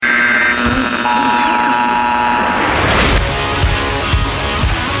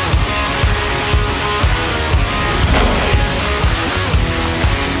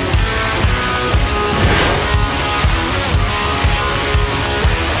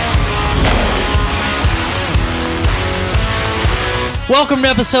Welcome to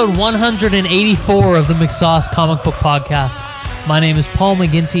episode 184 of the McSauce Comic Book Podcast. My name is Paul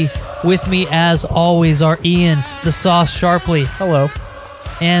McGinty. With me, as always, are Ian, the Sauce Sharpley. Hello.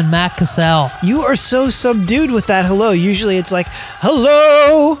 And Matt Cassell. You are so subdued with that hello. Usually it's like,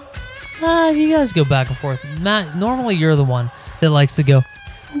 hello. You guys go back and forth. Matt, normally you're the one that likes to go,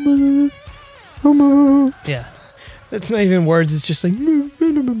 yeah. That's not even words. It's just like,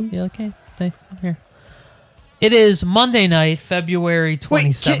 Yeah, okay. I'm here. It is Monday night, February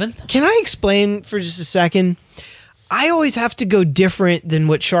 27th. Wait, can I explain for just a second? I always have to go different than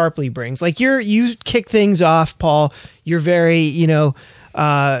what Sharpley brings. Like you kick things off, Paul. You're very,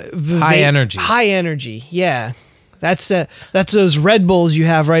 high energy. High energy. Yeah. That's those Red Bulls you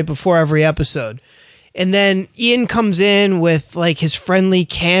have right before every episode. And then Ian comes in with like his friendly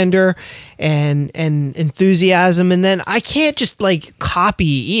candor and enthusiasm, and then I can't just like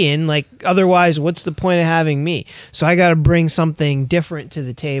copy Ian, like otherwise what's the point of having me? So I got to bring something different to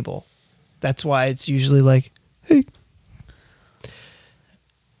the table. That's why it's usually like, hey.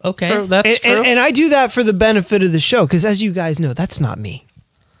 Okay. True, that's true. And I do that for the benefit of the show, because as you guys know, that's not me.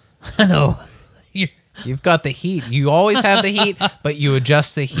 I know. You've got the heat. You always have the heat, but you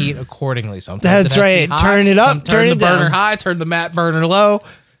adjust the heat accordingly. Sometimes That's right. Turn it up, turn the it down. burner high, turn the matte burner low.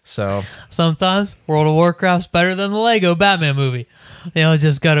 So Sometimes World of Warcraft's better than the Lego Batman movie.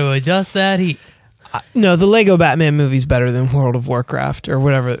 Just got to adjust that heat. No, the Lego Batman movie's better than World of Warcraft or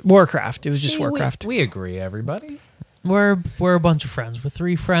whatever. Warcraft. It was just Warcraft. We agree, everybody. We're a bunch of friends. We're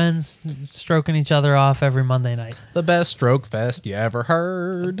three friends stroking each other off every Monday night. The best stroke fest you ever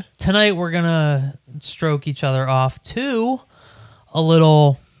heard. Tonight we're gonna stroke each other off to a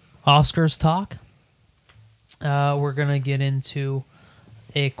little Oscars talk. We're gonna get into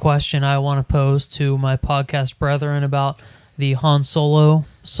a question I want to pose to my podcast brethren about the Han Solo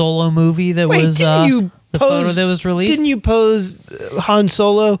movie that was the photo that was released. Didn't you pose Han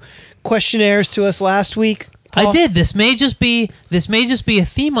Solo questionnaires to us last week, Paul? I did. This may just be a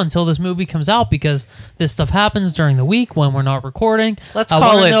theme until this movie comes out, because this stuff happens during the week when we're not recording. Let's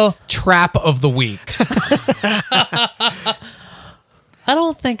call it Trap of the Week. I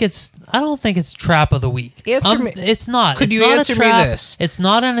don't think it's Trap of the Week. It's not. Could it's you not answer a trap. me this? It's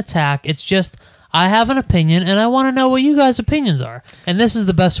not an attack. It's just I have an opinion and I want to know what you guys' opinions are. And this is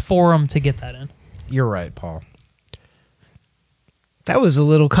the best forum to get that in. You're right, Paul. That was a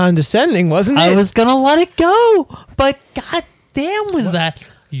little condescending, wasn't it? I was gonna let it go, but god damn was that.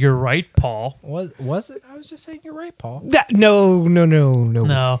 You're right, Paul. Was it? I was just saying you're right, Paul. No.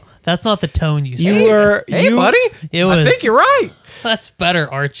 No, that's not the tone you said. Hey, buddy. It was. I think you're right. That's better,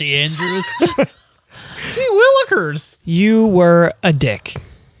 Archie Andrews. Gee willikers. You were a dick.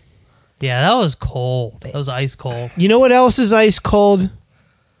 Yeah, that was cold. That was ice cold. You know what else is ice cold?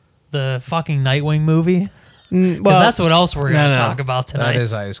 The fucking Nightwing movie. Well, That's what else we're going to no. talk about tonight. That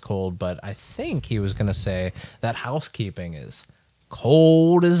is ice cold, but I think he was going to say that housekeeping is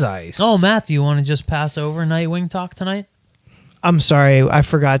cold as ice. Oh, Matt, do you want to just pass over Nightwing talk tonight? I'm sorry, I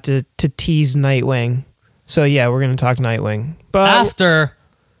forgot to tease Nightwing. So yeah, we're gonna talk Nightwing. But After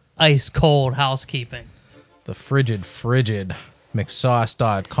ice cold housekeeping. The frigid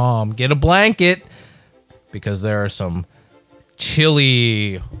McSauce.com. Get a blanket, because there are some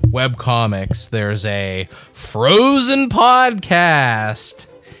chilly webcomics. There's a Frozen podcast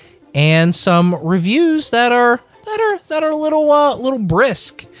and some reviews that are a little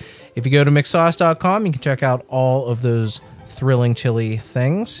brisk. If you go to McSauce.com, you can check out all of those thrilling chilly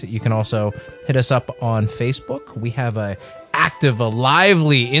things. You can also hit us up on Facebook. We have a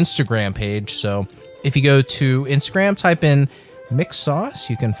lively Instagram page. So if you go to Instagram, type in McSauce,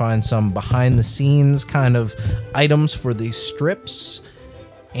 you can find some behind the scenes kind of items for these strips.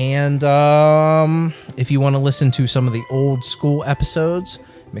 And if you want to listen to some of the old school episodes,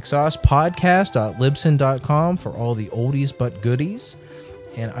 McSaucePodcast.libsyn.com for all the oldies but goodies.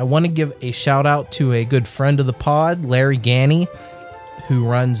 And I want to give a shout out to a good friend of the pod, Larry Ganny, who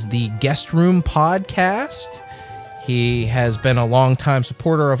runs the Guest Room podcast. He has been a longtime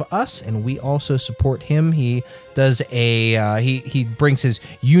supporter of us, and we also support him. He does he brings his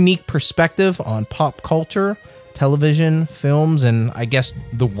unique perspective on pop culture, television, films, and I guess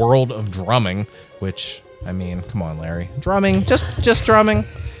the world of drumming, which, I mean, come on, Larry. Drumming, just drumming.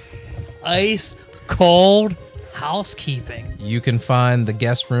 Ice cold housekeeping. You can find the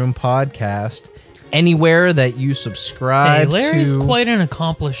Guest Room podcast anywhere that you subscribe Hey, Larry's to. quite an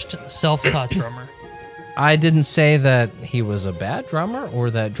accomplished self-taught drummer. I didn't say that he was a bad drummer or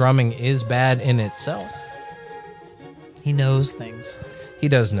that drumming is bad in itself. He knows things. He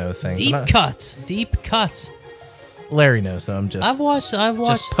does know things. Deep cuts. Larry knows that I'm just I've watched.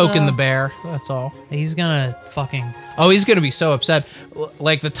 just poking the bear. That's all. He's gonna fucking. Oh, he's gonna be so upset.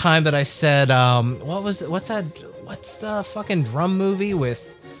 Like the time that I said, what's the fucking drum movie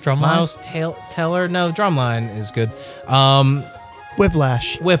with Drumline? Miles Teller? No, Drumline is good.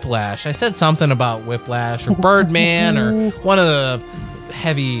 Whiplash. Whiplash. I said something about Whiplash or Birdman or one of the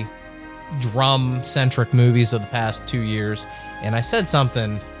heavy drum-centric movies of the past 2 years, and I said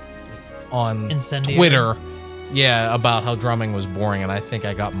something on Incendiary. Twitter, about how drumming was boring, and I think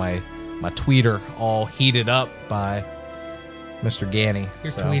I got my tweeter all heated up by Mr. Ganny.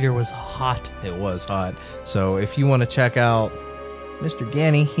 Your tweeter was hot. It was hot. So if you want to check out Mr.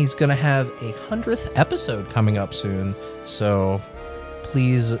 Ganny, he's going to have a 100th episode coming up soon. So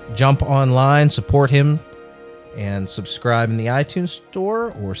please jump online, support him, and subscribe in the iTunes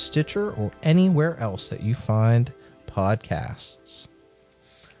Store or Stitcher or anywhere else that you find podcasts.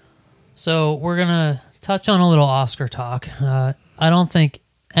 So we're going to touch on a little Oscar talk. I don't think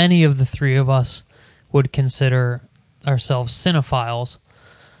any of the three of us would consider ourselves cinephiles,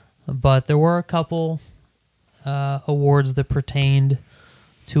 but there were a couple awards that pertained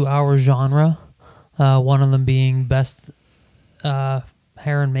to our genre, one of them being Best Hair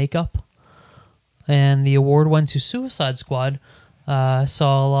and Makeup. And the award went to Suicide Squad. I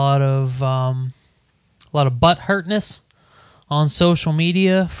saw a lot of butthurtness on social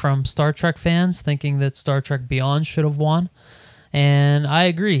media from Star Trek fans, thinking that Star Trek Beyond should have won, and I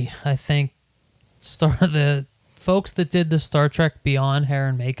agree. I think the folks that did the Star Trek Beyond hair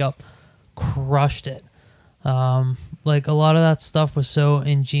and makeup crushed it. Like a lot of that stuff was so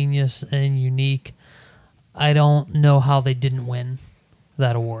ingenious and unique. I don't know how they didn't win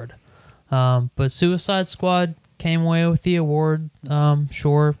that award. But Suicide Squad came away with the award.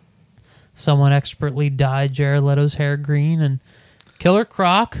 Sure, someone expertly dyed Jared Leto's hair green, and Killer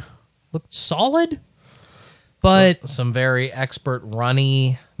Croc looked solid. But some very expert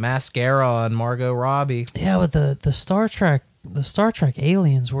runny mascara on Margot Robbie. Yeah, but the Star Trek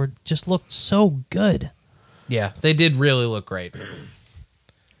aliens just looked so good. Yeah, they did really look great.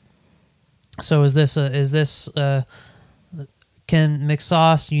 So can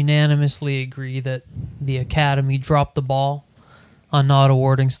McSauce unanimously agree that the Academy dropped the ball on not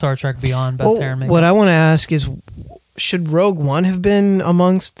awarding Star Trek Beyond Best Hair and Makeup? What I want to ask is, should Rogue One have been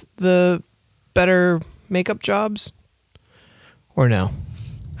amongst the better makeup jobs? Or no?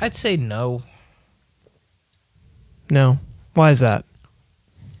 I'd say no. No. Why is that?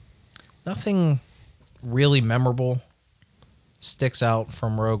 Nothing really memorable sticks out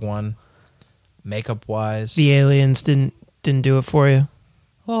from Rogue One, makeup-wise. The aliens didn't do it for you?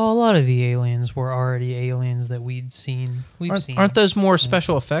 Well, a lot of the aliens were already aliens that we've seen. Aren't those more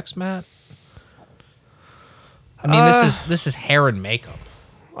special effects, Matt? I mean, this is hair and makeup.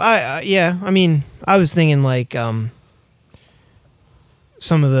 Yeah. I mean, I was thinking like some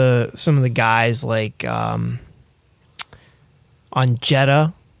of the guys like on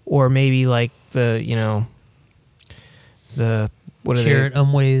Jeddah, or maybe like the what are Jarrett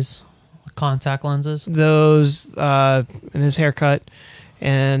Umway's contact lenses. Those and his haircut,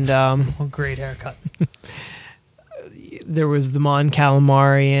 and Great haircut. there was the Mon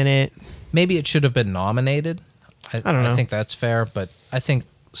Calamari in it. Maybe it should have been nominated. I don't know. I think that's fair, but I think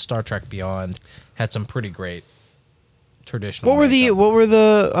Star Trek Beyond had some pretty great traditional. What were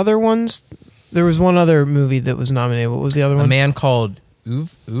the other ones? There was one other movie that was nominated. What was the other one? A Man Called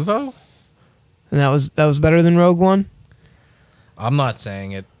Uvo? And that was better than Rogue One? I'm not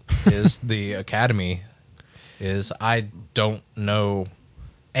saying it is. The Academy is. I don't know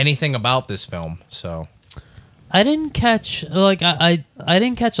anything about this film, so I didn't catch I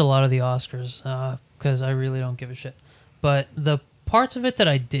didn't catch a lot of the Oscars because I really don't give a shit. But the parts of it that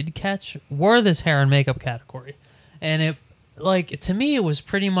I did catch were this hair and makeup category, and it to me it was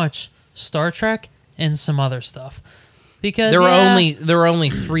pretty much Star Trek and some other stuff. Because there were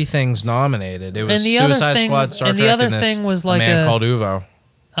only 3 things nominated. It was Suicide Squad, Star Trek, and the other and thing was like A Man Called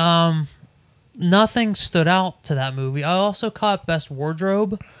Uvo. Nothing stood out to that movie. I also caught Best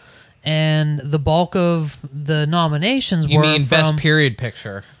Wardrobe, and the bulk of the nominations were. You mean Best Period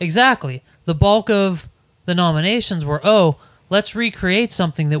Picture? Exactly. The bulk of the nominations were, let's recreate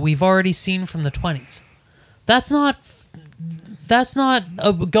something that we've already seen from the 20s. That's not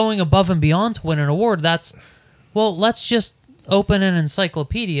going above and beyond to win an award. Let's just open an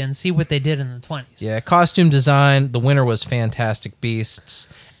encyclopedia and see what they did in the 20s. Yeah, costume design. The winner was Fantastic Beasts.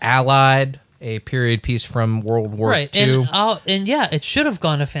 Allied, a period piece from World War II. And it should have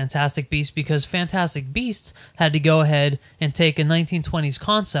gone to Fantastic Beasts because Fantastic Beasts had to go ahead and take a 1920s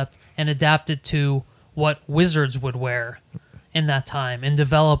concept and adapt it to what wizards would wear in that time and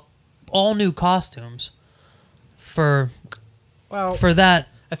develop all new costumes for Well, that.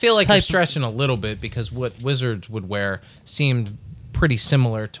 I feel like you're type- stretching a little bit because what wizards would wear seemed pretty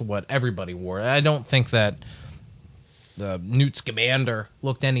similar to what everybody wore. I don't think that the Newt Scamander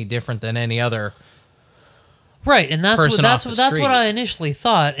looked any different than any other. Right, and that's person off the that's street. what I initially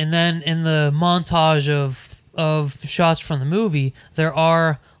thought. And then in the montage of shots from the movie, there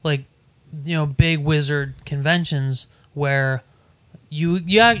are like big wizard conventions where you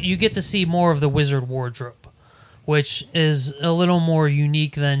get to see more of the wizard wardrobe, which is a little more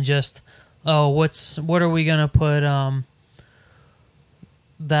unique than just what are we gonna put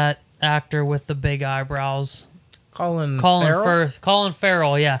that actor with the big eyebrows. Colin Farrell? Colin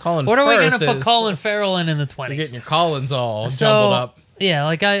Farrell, yeah. Colin what are we Firth going to put is- Colin Farrell in the 20s? You're getting your Collins all jumbled up. Yeah,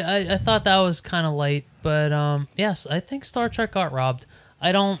 like I thought that was kind of light, but yes, I think Star Trek got robbed.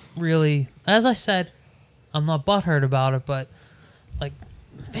 I don't really, as I said, I'm not butthurt about it, but like,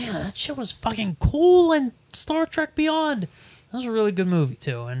 man, that shit was fucking cool. And Star Trek Beyond, that was a really good movie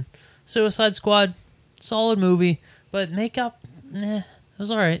too. And Suicide Squad, solid movie, but makeup, it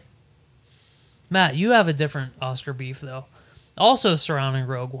was all right. Matt, you have a different Oscar beef though, also surrounding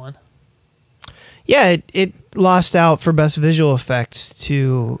Rogue One. Yeah, it lost out for best visual effects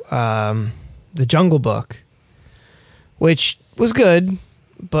to the Jungle Book, which was good,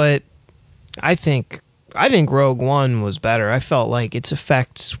 but I think Rogue One was better. I felt like its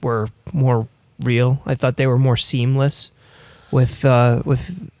effects were more real. I thought they were more seamless with the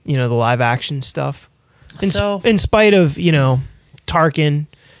live action stuff. In spite of Tarkin.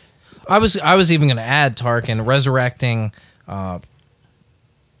 I was even going to add Tarkin resurrecting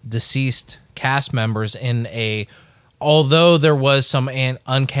deceased cast members in although there was some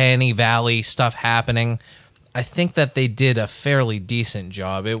uncanny valley stuff happening, I think that they did a fairly decent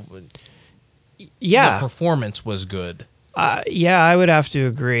job. The performance was good. Yeah, I would have to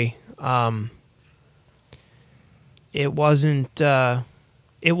agree. It wasn't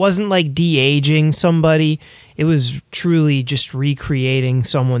like de-aging somebody. It was truly just recreating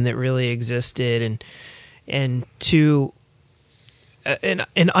someone that really existed, and to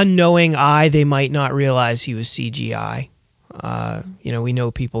an unknowing eye, they might not realize he was CGI. We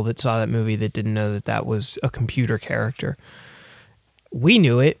know people that saw that movie that didn't know that was a computer character. We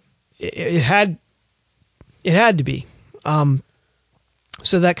knew it. It had to be.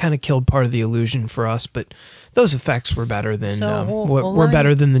 So that kind of killed part of the illusion for us, but those effects were better than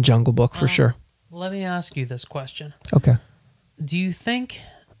better than the Jungle Book for sure. Let me ask you this question. Okay. Do you think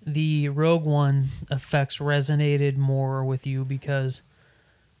the Rogue One effects resonated more with you because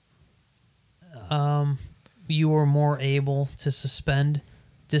you were more able to suspend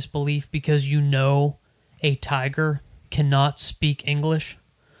disbelief because a tiger cannot speak English,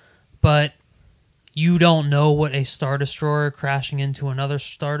 but you don't know what a Star Destroyer crashing into another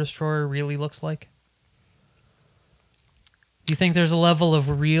Star Destroyer really looks like? Do you think there's a level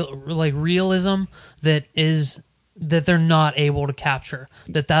of realism that they're not able to capture?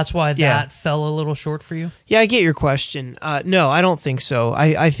 That's why that fell a little short for you? Yeah, I get your question. No, I don't think so.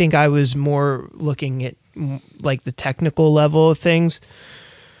 I think I was more looking at like the technical level of things.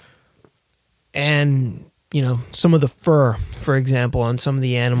 And, some of the fur, for example, on some of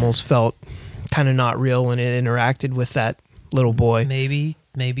the animals felt kind of not real when it interacted with that little boy. Maybe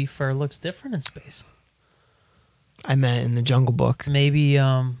fur looks different in space. I meant in the Jungle Book. Maybe,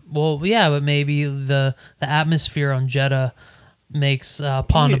 but maybe the atmosphere on Jeddah makes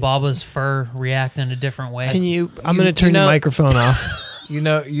Ponda Baba's fur react in a different way. I'm going to turn your microphone off.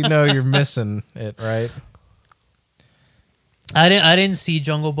 You're missing it, right? I didn't see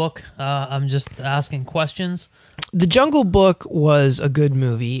Jungle Book. I'm just asking questions. The Jungle Book was a good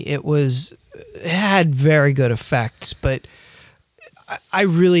movie. It had very good effects, but I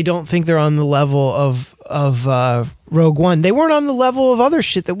really don't think they're on the level of Rogue One. They weren't on the level of other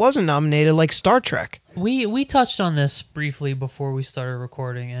shit that wasn't nominated, like Star Trek. We touched on this briefly before we started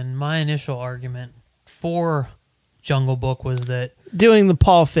recording, and my initial argument for Jungle Book was that doing the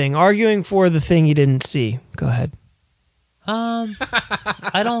Paul thing, arguing for the thing you didn't see. Go ahead.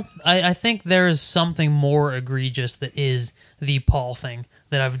 I think there is something more egregious that is the Paul thing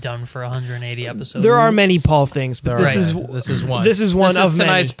that I've done for 180 episodes. There are many Paul things, but this is one. This is one of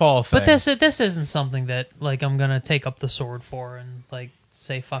tonight's many. Paul thing. But this isn't something that I'm gonna take up the sword for and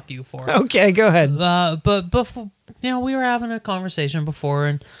say fuck you for. Okay, go ahead. But before, we were having a conversation before,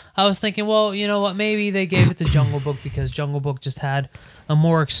 and I was thinking, well, you know what? Maybe they gave it to Jungle Book because Jungle Book just had a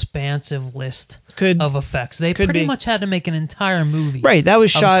more expansive list of effects. They pretty much had to make an entire movie. Right, that was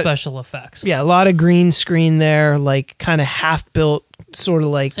shot special effects. Yeah, a lot of green screen there, kind of half built, sort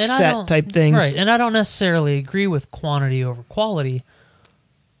of set type things. Right, and I don't necessarily agree with quantity over quality,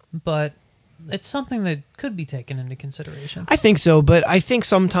 but it's something that could be taken into consideration. I think so, but I think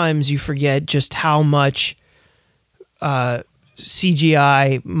sometimes you forget just how much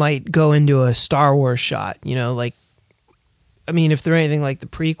CGI might go into a Star Wars shot. You know, like, I mean, if they're anything like the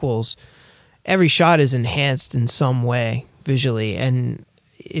prequels, every shot is enhanced in some way visually. And,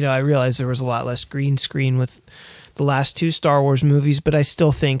 you know, I realize there was a lot less green screen with the last two Star Wars movies, but I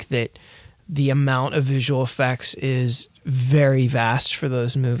still think that the amount of visual effects is very vast for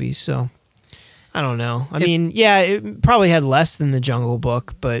those movies. So I don't know. I mean, yeah, it probably had less than the Jungle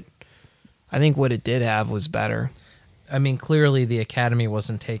Book, but I think what it did have was better. I mean, clearly the Academy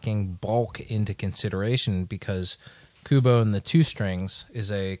wasn't taking bulk into consideration because Kubo and the Two Strings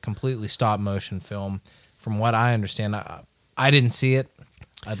is a completely stop-motion film. From what I understand, I didn't see it.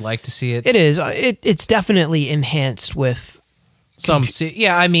 I'd like to see it. It is. It's definitely enhanced with some.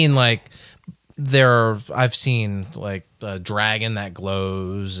 Yeah, I mean, like I've seen like a dragon that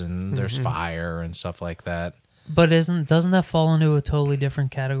glows and there's fire and stuff like that. But doesn't that fall into a totally different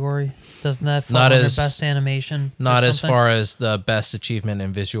category? Doesn't that fall under best animation? Not as far as the best achievement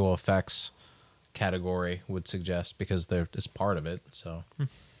in visual effects category would suggest, because it's part of it. So,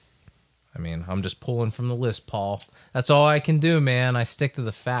 I mean, I'm just pulling from the list, Paul. That's all I can do, man. I stick to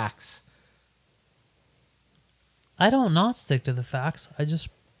the facts. I don't not stick to the facts. I just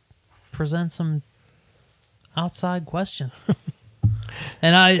present some outside questions.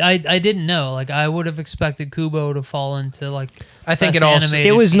 And I didn't know. Like, I would have expected Kubo to fall into, like, I think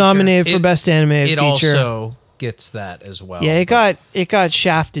it was nominated for best animated feature. It also gets that as well. Yeah, it got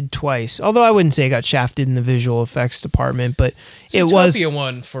shafted twice. Although I wouldn't say it got shafted in the visual effects department, but it was. Zootopia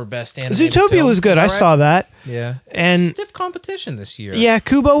won for best animated Zootopia film. was good. I saw that. Yeah, and stiff competition this year. Yeah,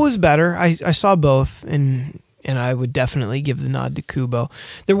 Kubo was better. I saw both, and I would definitely give the nod to Kubo.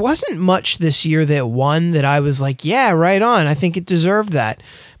 There wasn't much this year that won that I was like, yeah, right on. I think it deserved that.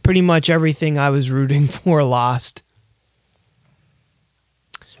 Pretty much everything I was rooting for lost.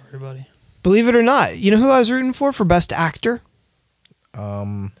 Sorry, buddy. Believe it or not, you know who I was rooting for best actor?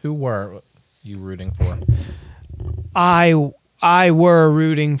 Who were you rooting for? I were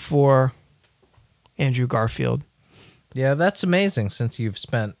rooting for Andrew Garfield. Yeah, that's amazing since you've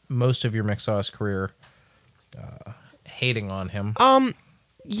spent most of your McSauce career hating on him.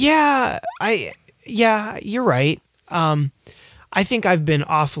 Yeah, you're right. I think I've been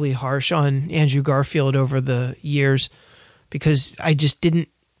awfully harsh on Andrew Garfield over the years because I just didn't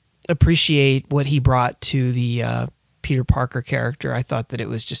appreciate what he brought to the Peter Parker character. I thought that it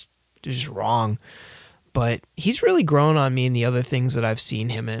was just wrong. But he's really grown on me in the other things that I've seen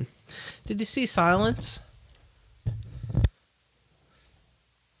him in. Did you see Silence?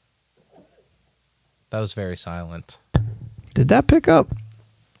 That was very silent. Did that pick up?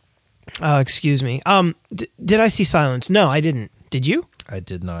 Oh, excuse me. Did I see Silence? No, I didn't. Did you? I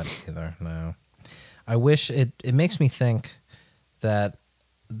did not either, no. I wish it makes me think that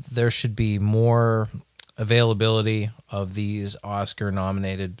there should be more availability of these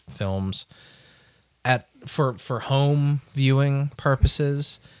Oscar-nominated films for home viewing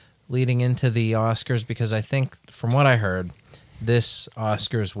purposes leading into the Oscars, because I think, from what I heard, this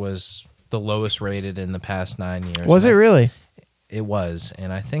Oscars was the lowest rated in the past 9 years. Was it really? It was,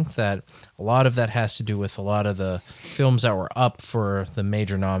 and I think that a lot of that has to do with a lot of the films that were up for the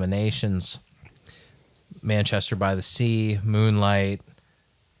major nominations. Manchester by the Sea, Moonlight,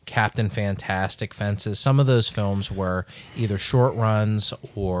 Captain Fantastic, Fences. Some of those films were either short runs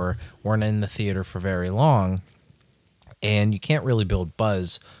or weren't in the theater for very long, and you can't really build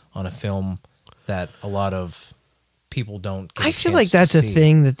buzz on a film that a lot of people don't get I feel like that's a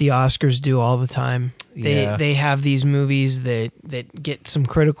thing that the Oscars do all the time. They have these movies that get some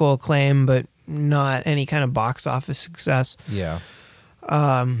critical acclaim, but not any kind of box office success. Yeah.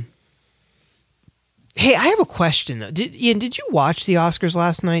 Hey, I have a question though. Did you watch the Oscars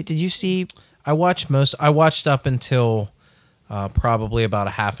last night? Did you see? I watched up until probably about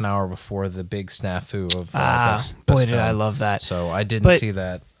a half an hour before the big snafu of best boy, did film. I love that. So I didn't see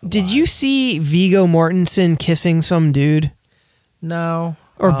that. Did you see Viggo Mortensen kissing some dude? No.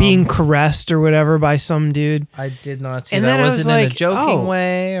 Or being caressed or whatever by some dude? I did not see and that. Then Was it like, in a joking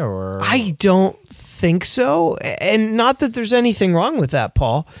way? Or I don't think so. And not that there's anything wrong with that,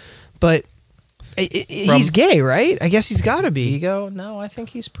 Paul. But he's gay, right? I guess he's got to be. Viggo? No, I think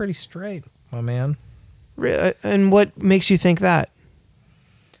he's pretty straight, my man. And what makes you think that?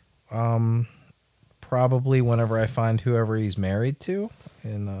 Probably whenever I find whoever he's married to.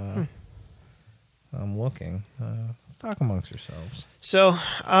 And I'm looking. Let's talk amongst yourselves. So,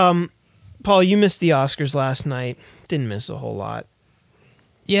 Paul, you missed the Oscars last night. Didn't miss a whole lot.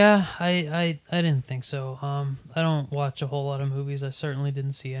 Yeah, I didn't think so. I don't watch a whole lot of movies. I certainly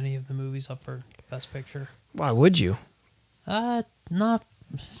didn't see any of the movies up for Best Picture. Why would you? It's not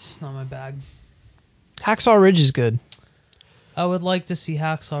my bag. Hacksaw Ridge is good. I would like to see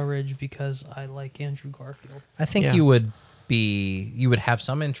Hacksaw Ridge because I like Andrew Garfield. I think Yeah. you would have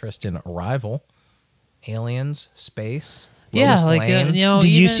some interest in Arrival, Aliens, Space. Yeah, Lois like Lane. Did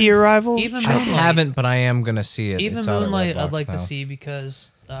you see Arrival? Even I Moonlight. haven't, but I am gonna see it. Even It's out at Moonlight, Redbox I'd like now. to see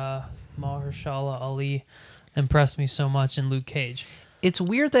because Mahershala Ali impressed me so much in Luke Cage. It's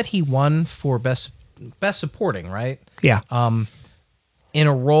weird that he won for best supporting, right? Yeah. In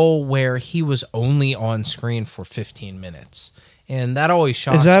a role where he was only on screen for 15 minutes, and that always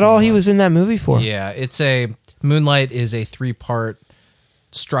shocks. Is that me all he when- was in that movie for? Yeah, Moonlight is a 3-part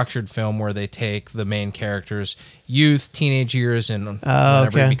structured film where they take the main character's youth, teenage years, and whenever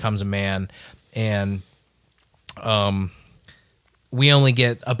okay. he becomes a man, and we only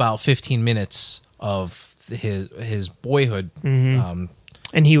get about 15 minutes of his boyhood.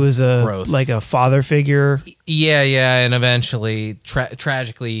 And he was Growth. like a father figure. Yeah, and eventually,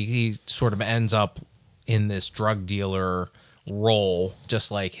 tragically, he sort of ends up in this drug dealer role,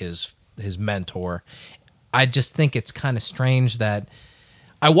 just like his mentor. I just think it's kind of strange that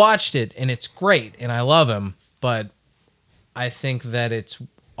I watched it and it's great and I love him, but I think that it's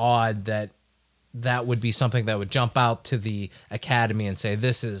odd that that would be something that would jump out to the Academy and say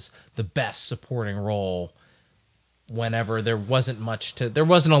this is the best supporting role, whenever there wasn't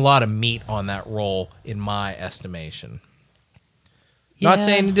a lot of meat on that role in my estimation. Not Yeah,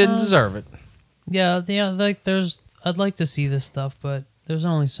 saying he didn't deserve it. Yeah, like I'd like to see this stuff, but there's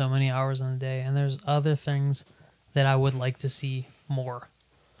only so many hours in the day, and there's other things that I would like to see more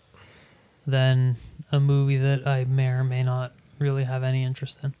than a movie that I may or may not really have any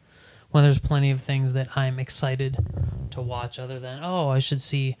interest in. When there's plenty of things that I'm excited to watch, other than I should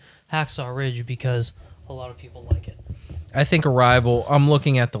see Hacksaw Ridge because a lot of people like it. I think Arrival, I'm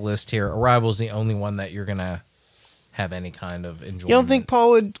looking at the list here. Arrival is the only one that you're going to have any kind of enjoyment. You don't think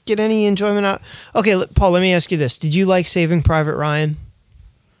Paul would get any enjoyment out? Okay, Paul, let me ask you this. Did you like Saving Private Ryan?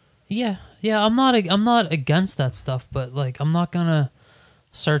 Yeah, I'm not against that stuff, but like I'm not gonna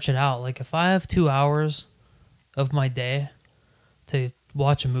search it out. Like if I have 2 hours of my day to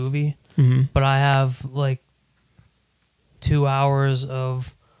watch a movie, but I have like 2 hours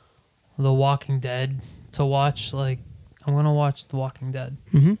of The Walking Dead to watch, like I'm gonna watch The Walking Dead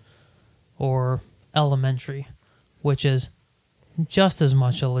or Elementary, which is just as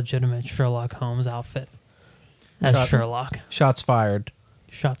much a legitimate Sherlock Holmes outfit as Sherlock. Shots fired.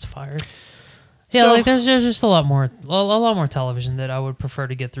 Shots fired. Yeah, So- like there's just a lot more television that I would prefer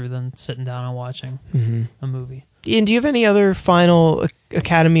to get through than sitting down and watching a movie. Ian, do you have any other final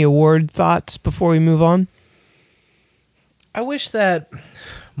Academy Award thoughts before we move on? I wish that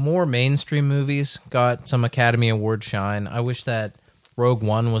more mainstream movies got some Academy Award shine. I wish that Rogue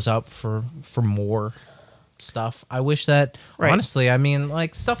One was up for more stuff. I wish that, Right. honestly, I mean,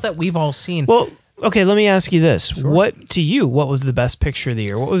 like stuff that we've all seen. Well, okay, let me ask you this. What was the best picture of the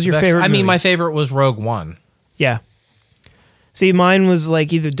year? What was your favorite I mean, movie? my favorite was Rogue One. Yeah. See, mine was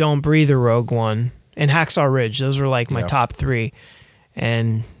like either Don't Breathe or Rogue One and Hacksaw Ridge. Those were like my Yeah. top 3.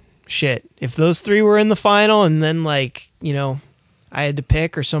 And shit, if those 3 were in the final and then like, I had to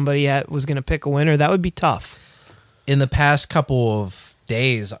pick or somebody was going to pick a winner, that would be tough. In the past couple of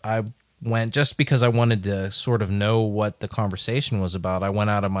days, I went, just because I wanted to sort of know what the conversation was about, I went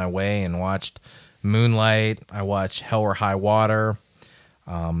out of my way and watched Moonlight. I watched Hell or High Water.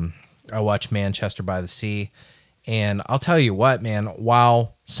 I watched Manchester by the Sea. And I'll tell you what, man,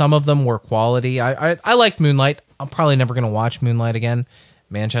 while some of them were quality, I liked Moonlight. I'm probably never going to watch Moonlight again.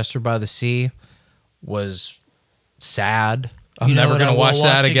 Manchester by the Sea was sad. I'm You know never what I going to will watch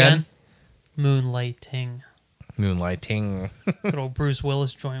that again. Moonlighting. Moonlighting. Good old Bruce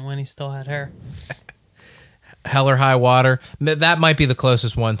Willis joint when he still had hair. Hell or High Water. That might be the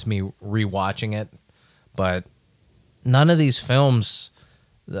closest one to me rewatching it. But none of these films,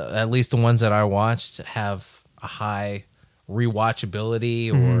 at least the ones that I watched, have a high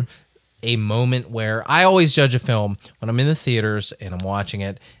rewatchability or a moment where I always judge a film when I'm in the theaters and I'm watching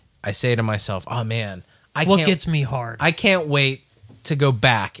it. I say to myself, oh man, What gets me hard? I can't wait to go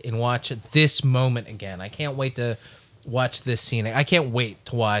back and watch this moment again. I can't wait to watch this scene. I can't wait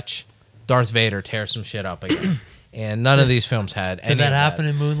to watch Darth Vader tear some shit up again. And none of these films had any Did that of happen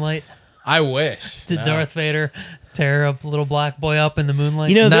in Moonlight? I wish. Did No. Darth Vader tear a little black boy up in the moonlight?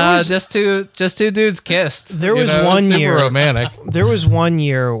 You know, there Nah, was- just two dudes kissed. There was It one super year- romantic. There was one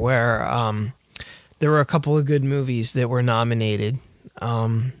year where there were a couple of good movies that were nominated.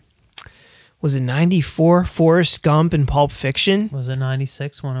 was it 94? Forrest Gump and Pulp Fiction. Was it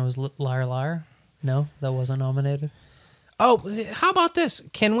 96 when it was Liar Liar? No, that wasn't nominated. Oh, how about this?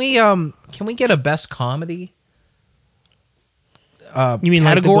 Can we get a best comedy? You mean category?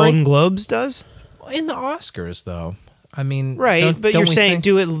 like the Golden Globes does? In the Oscars, though. I mean, Right, but you're we saying think-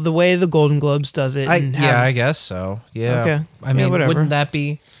 do it the way the Golden Globes does it. And have- yeah, I guess so. Yeah. Okay. I Yeah, mean, whatever. wouldn't that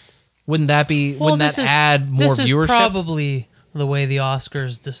add more this viewership? is probably the way the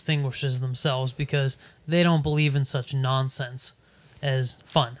Oscars distinguishes themselves because they don't believe in such nonsense as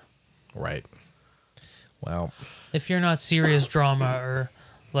fun. Right. Well, If you're not serious drama or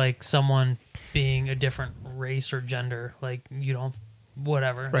like someone being a different race or gender, like you don't,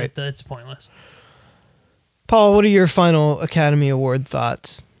 whatever, Right. it's pointless. Paul, what are your final Academy Award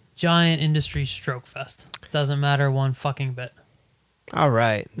thoughts? Giant industry stroke fest. Doesn't matter one fucking bit. All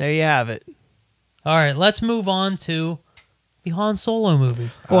right, there you have it. All right, let's move on to the Han Solo movie.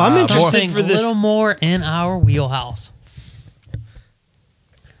 Well, I'm interested Something for a this. little more in our wheelhouse.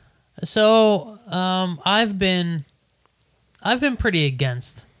 So, I've been pretty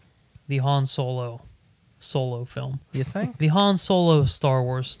against the Han Solo film. you think? The Han Solo Star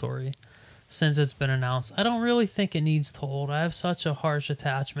Wars story since it's been announced. I don't really think it needs told. I have such a harsh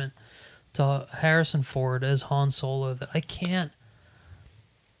attachment to Harrison Ford as Han Solo that I can't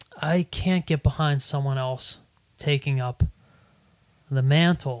get behind someone else taking up the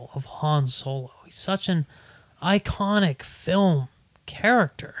mantle of Han Solo. He's such an iconic film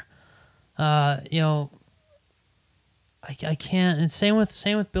character. I can't. And same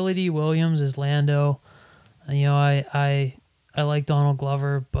with Billy D. Williams as Lando. I like Donald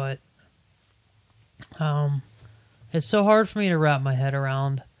Glover, but it's so hard for me to wrap my head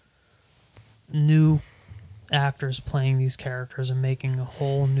around new actors playing these characters and making a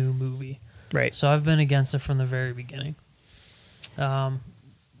whole new movie. Right. So I've been against it from the very beginning.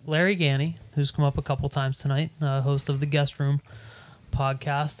 Larry Ganny, who's come up a couple times tonight, host of the Guest Room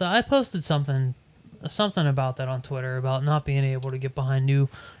podcast, I posted something about that on Twitter about not being able to get behind new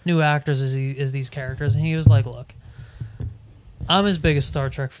actors as these characters, and he was like, "Look, I'm as big a Star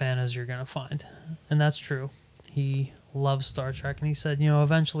Trek fan as you're gonna find," and that's true. He loves Star Trek, and he said,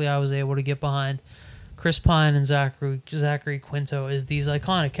 eventually I was able to get behind Chris Pine and Zachary Quinto as these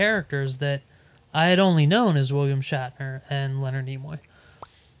iconic characters that I had only known as William Shatner and Leonard Nimoy.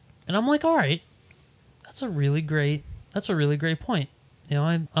 And I'm like, all right, that's a really great point.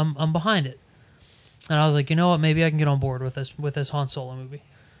 I'm behind it. And I was like, you know what, maybe I can get on board with this Han Solo movie.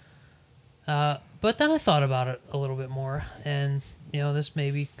 But then I thought about it a little bit more, and this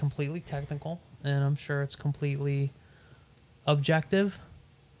may be completely technical, and I'm sure it's completely objective.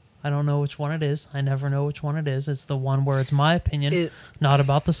 I don't know which one it is. I never know which one it is. It's the one where it's my opinion, not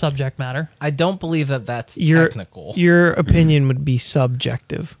about the subject matter. I don't believe that's technical. Your opinion would be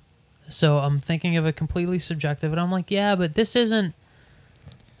subjective. So I'm thinking of it completely subjective, and I'm like, yeah, but this isn't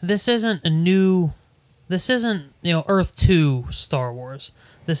Earth 2 Star Wars.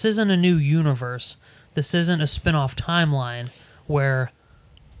 This isn't a new universe. This isn't a spin-off timeline where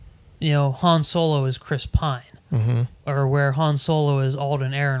Han Solo is Chris Pine, or where Han Solo is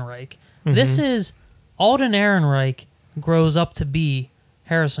Alden Ehrenreich. This is Alden Ehrenreich grows up to be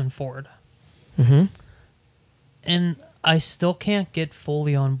Harrison Ford. And I still can't get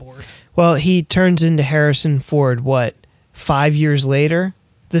fully on board. Well, he turns into Harrison Ford, 5 years later?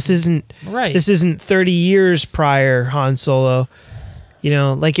 This isn't Right. This isn't 30 years prior Han Solo.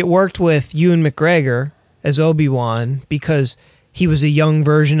 Like it worked with Ewan McGregor as Obi-Wan because he was a young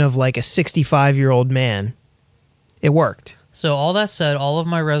version of like a 65-year-old man. It worked. So all that said, all of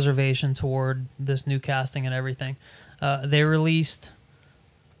my reservation toward this new casting and everything, they released.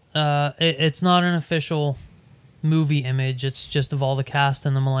 It's not an official movie image. It's just of all the cast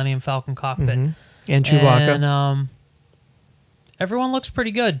in the Millennium Falcon cockpit And Chewbacca. and everyone looks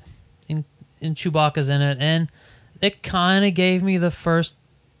pretty good. And Chewbacca's in it, and it kind of gave me the first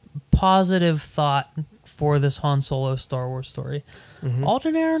positive thought for this Han Solo Star Wars story.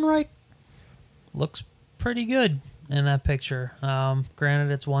 Alden Ehrenreich looks pretty good in that picture.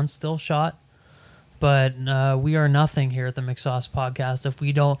 Granted, it's one still shot, but we are nothing here at the McSauce Podcast if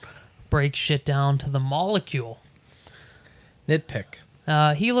we don't break shit down to the molecule.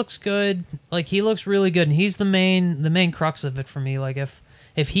 Nitpick. He looks good. Like, he looks really good, and he's the main crux of it for me. Like,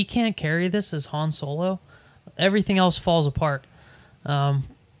 if he can't carry this as Han Solo, everything else falls apart.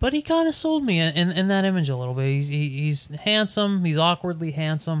 But he kind of sold me in that image a little bit. He's handsome. He's awkwardly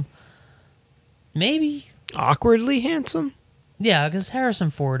handsome. Maybe. Awkwardly handsome? Yeah, because Harrison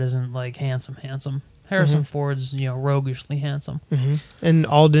Ford isn't, like, handsome. Harrison Ford's, roguishly handsome. And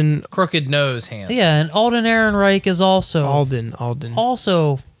Alden... Crooked nose hands. Yeah, and Alden Ehrenreich is also... Alden.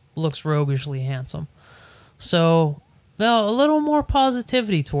 Also looks roguishly handsome. So, now a little more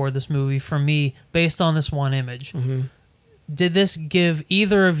positivity toward this movie from me based on this one image. Mm-hmm. Did this give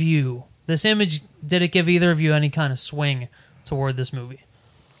either of you, this image, did it give either of you any kind of swing toward this movie?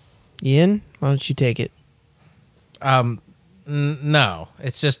 Ian, why don't you take it? No,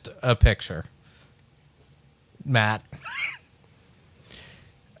 it's just a picture. Matt.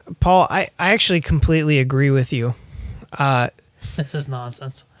 Paul, I actually completely agree with you. This is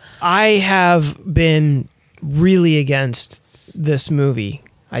nonsense. I have been really against this movie.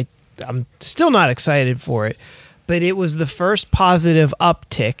 I'm still not excited for it, but it was the first positive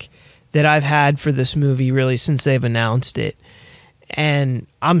uptick that I've had for this movie really since they've announced it. And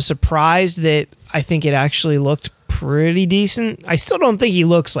I'm surprised that I think it actually looked pretty decent. I still don't think he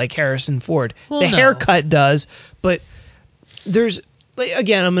looks like Harrison Ford. Well, the no. haircut does, but there's,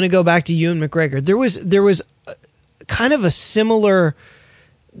 again, I'm going to go back to Ewan McGregor. There was kind of a similar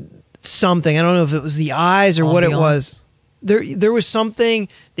something. I don't know if it was the eyes or what it was. There was something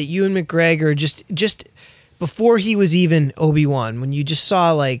that Ewan McGregor just before he was even Obi-Wan, when you just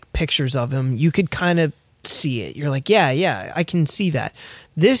saw like pictures of him, you could kind of see it. You're like, yeah, I can see that.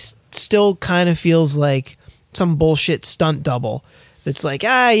 This still kind of feels like some bullshit stunt double. That's like,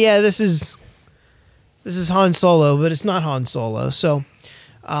 this is Han Solo, but it's not Han Solo. So,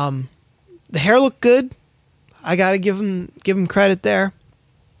 the hair looked good. I gotta give him credit there.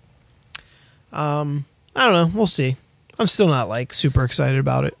 I don't know. We'll see. I'm still not like super excited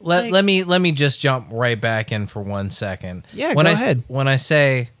about it. Let me just jump right back in for 1 second. Yeah, go ahead. When I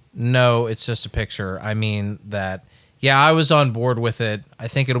say no, it's just a picture, I mean that, yeah, I was on board with it. I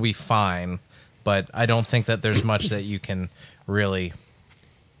think it'll be fine, but I don't think that there's much that you can really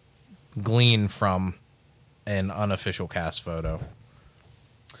glean from an unofficial cast photo.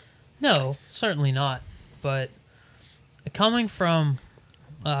 No, certainly not. But coming from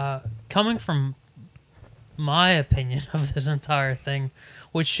my opinion of this entire thing,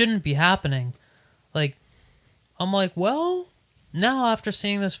 which shouldn't be happening, like, I'm like, well, now after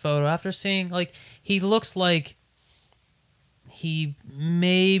seeing this photo, after seeing, like, he looks like he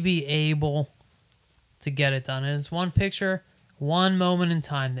may be able to get it done. And it's one picture, one moment in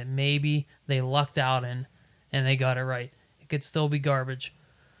time that maybe they lucked out in and they got it right. It could still be garbage.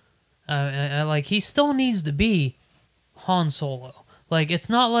 Like, he still needs to be Han Solo. Like, it's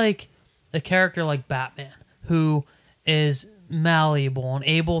not like a character like Batman, who is malleable and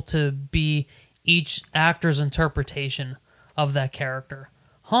able to be each actor's interpretation of that character.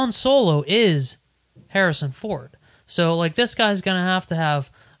 Han Solo is Harrison Ford. So, like, this guy's going to have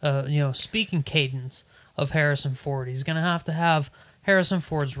speaking cadence of Harrison Ford. He's going to have Harrison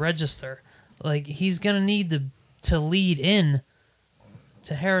Ford's register. Like, he's going to need to lead in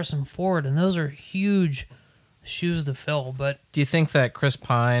to Harrison Ford, and those are huge shoes to fill. But do you think that Chris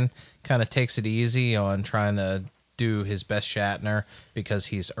Pine kind of takes it easy on trying to do his best Shatner because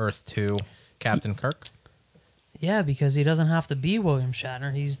he's Earth 2 Captain Kirk? Yeah, because he doesn't have to be William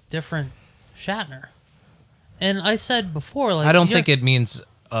Shatner. He's different Shatner. And I said before, like, I don't think it means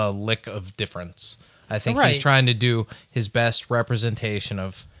a lick of difference. I think he's trying to do his best representation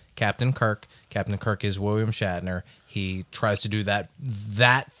of Captain Kirk. Captain Kirk is William Shatner. He tries to do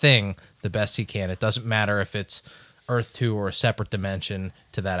that thing the best he can. It doesn't matter if it's Earth 2 or a separate dimension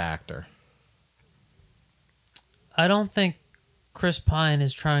to that actor. I don't think Chris Pine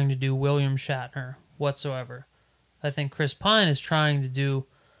is trying to do William Shatner whatsoever. I think Chris Pine is trying to do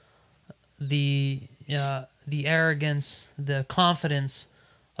the arrogance, the confidence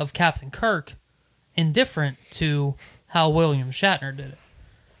of Captain Kirk, indifferent to how William Shatner did it.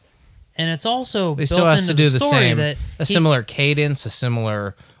 And it's also he built still has into to do the story same, that a similar cadence, a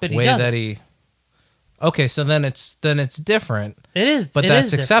similar way that he. Okay, so then it's different. It is, but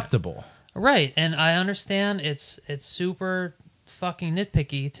that's acceptable, right? And I understand it's super fucking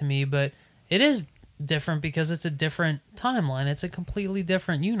nitpicky to me, but it is different because it's a different timeline. It's a completely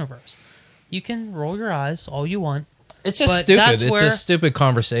different universe. You can roll your eyes all you want. It's just stupid. It's a stupid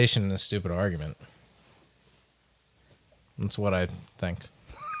conversation and a stupid argument. That's what I think.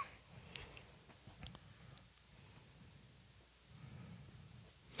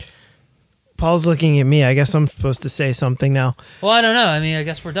 Paul's looking at me. I guess I'm supposed to say something now. Well, I don't know. I mean, I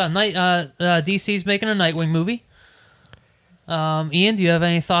guess we're done. DC's making a Nightwing movie. Ian, do you have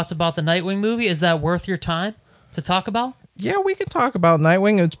any thoughts about the Nightwing movie? Is that worth your time to talk about? Yeah, we can talk about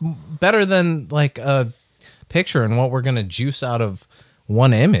Nightwing. It's better than like a picture and what we're going to juice out of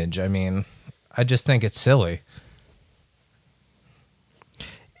one image. I mean, I just think it's silly.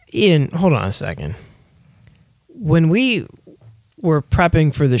 Ian, hold on a second. When we were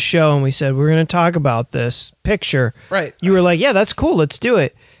prepping for the show and we said we're going to talk about this picture, right? You were like, "Yeah, that's cool. Let's do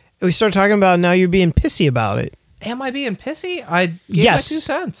it." we start talking about now you're being pissy about it. Am I being pissy? I gave Yes. my 2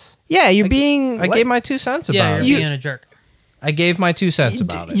 cents. Yeah, you're being. I gave my 2 cents Yeah, about you're it. being a jerk. I gave my 2 cents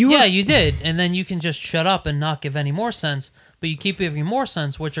about it. You Yeah, were- you did, and then you can just shut up and not give any more sense, but you keep giving more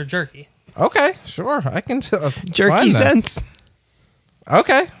sense, which are jerky. Okay, sure. I can. jerky fine then. sense.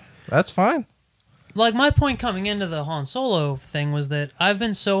 Okay, that's fine. Like, my point coming into the Han Solo thing was that I've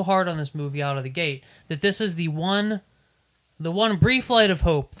been so hard on this movie out of the gate that this is the one brief light of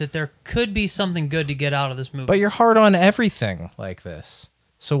hope that there could be something good to get out of this movie. But you're hard on everything like this.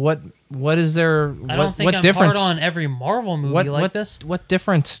 So what is there? I don't think what I'm difference, hard on every Marvel movie like this. What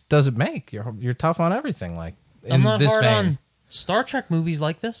difference does it make? You're tough on everything like in I'm not this hard vein. on Star Trek movies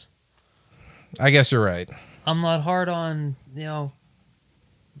like this. I guess you're right. I'm not hard on,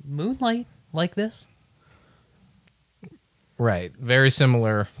 Moonlight like this. Right. Very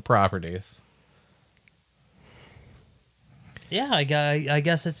similar properties. Yeah, I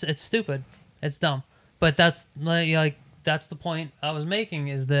guess it's stupid. It's dumb. But that's like that's the point I was making,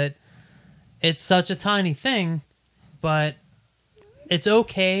 is that it's such a tiny thing, but it's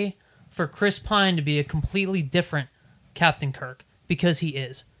okay for Chris Pine to be a completely different Captain Kirk, because he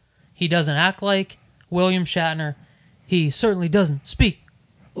is. He doesn't act like William Shatner. He certainly doesn't speak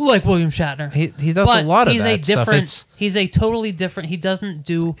like William Shatner. He does but a lot of he's that a different. stuff. He's a totally different. He doesn't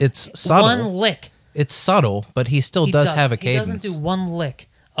do It's subtle. one lick. It's subtle, but he still does have a cadence. He doesn't do one lick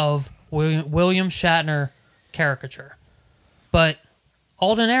of William Shatner caricature. But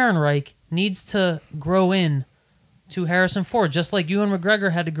Alden Ehrenreich needs to grow in to Harrison Ford, just like Ewan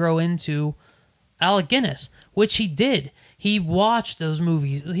McGregor had to grow into Alec Guinness, which he did. He watched those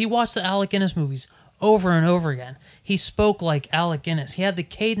movies. He watched the Alec Guinness movies over and over again. He spoke like Alec Guinness. He had the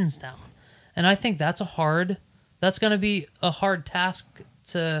cadence down. And I think that's going to be a hard task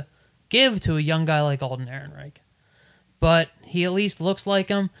to give to a young guy like Alden Ehrenreich. But he at least looks like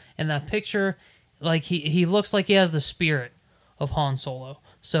him, and that picture, like he looks like he has the spirit of Han Solo.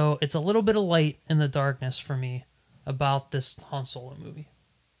 So it's a little bit of light in the darkness for me about this Han Solo movie.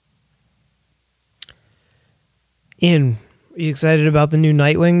 Ian, are you excited about the new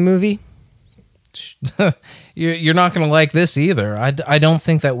Nightwing movie? You're not going to like this either. I don't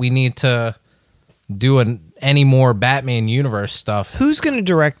think that we need to do any more Batman universe stuff. Who's going to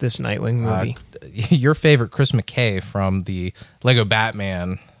direct this Nightwing movie? Your favorite Chris McKay from the Lego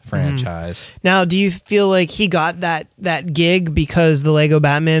Batman franchise. Now, do you feel like he got that gig because the Lego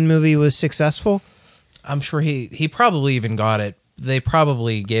Batman movie was successful? I'm sure he probably even got it. They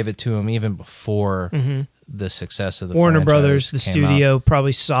probably gave it to him even before the success of the Warner franchise Brothers, the came studio,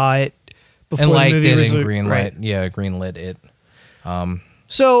 probably saw it before and the liked movie it was and greenlit. right. Yeah, greenlit it.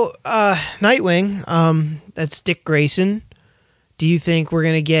 So, Nightwing, that's Dick Grayson. Do you think we're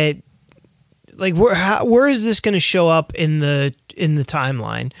gonna get where is this gonna show up in the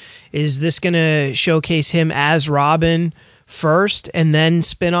timeline? Is this gonna showcase him as Robin first and then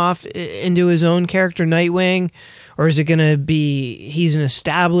spin off into his own character Nightwing, or is it gonna be he's an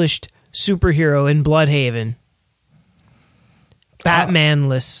established superhero in Bloodhaven,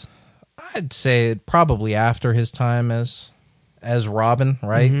 Batmanless? I'd say probably after his time as Robin,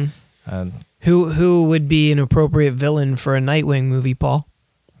 right? Who would be an appropriate villain for a Nightwing movie, Paul?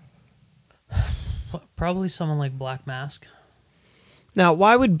 Probably someone like Black Mask. Now,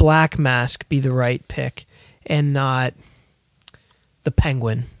 why would Black Mask be the right pick and not the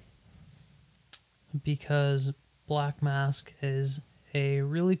Penguin? Because Black Mask is a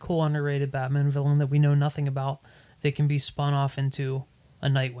really cool, underrated Batman villain that we know nothing about that can be spun off into a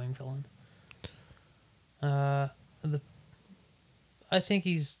Nightwing villain. I think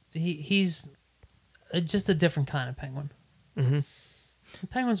he's just a different kind of Penguin. Mm-hmm. The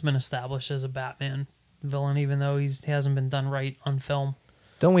Penguin's been established as a Batman villain, even though he hasn't been done right on film.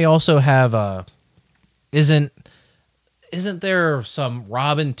 Don't we also have isn't there some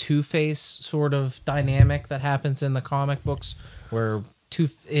Robin Two-Face sort of dynamic that happens in the comic books where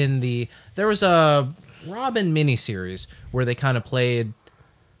there was a Robin miniseries where they kind of played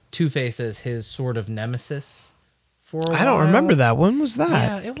Two-Face as his sort of nemesis for a while. I don't remember that. When was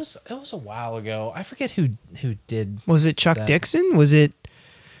that? Yeah, it was a while ago. I forget who did. Was it Chuck that. Dixon? Was it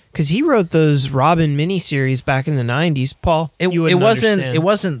because he wrote those Robin miniseries back in the 90s? Paul, It wouldn't wasn't. understand. It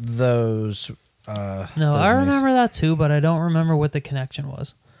wasn't those. No, those I remember that too, but I don't remember what the connection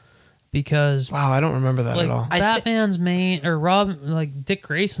was. Because Wow, I don't remember that like at all. Batman's main or Dick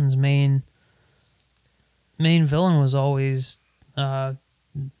Grayson's main villain was always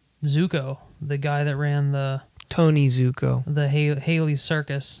Zuko, the guy that ran the Tony Zuko. Haley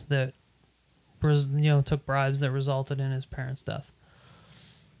Circus that took bribes that resulted in his parents' death.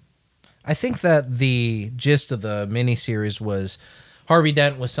 I think that the gist of the miniseries was Harvey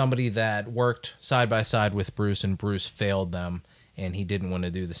Dent was somebody that worked side by side with Bruce, and Bruce failed them, and he didn't want to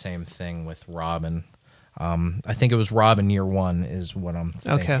do the same thing with Robin. I think it was Robin Year One is what I'm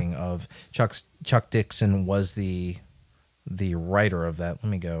thinking of. Chuck Dixon was the writer of that. Let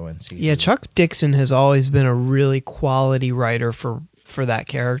me go and see. Yeah, Chuck Dixon has always been a really quality writer for that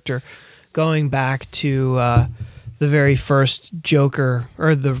character, going back to the very first Joker,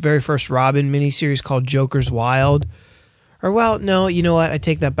 or the very first Robin miniseries called Joker's Wild. Or, well, no, you know what? I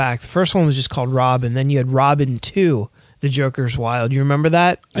take that back. The first one was just called Robin. Then you had Robin 2, The Joker's Wild. You remember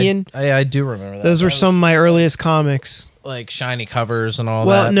that, Ian? I do remember that. Those were some of my earliest comics. Like shiny covers and all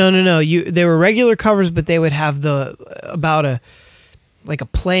that. Well, no. They were regular covers, but they would have about a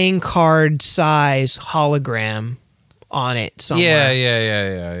playing card size hologram on it somewhere.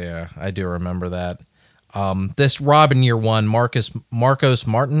 Yeah. I do remember that. This Robin Year One, Marcos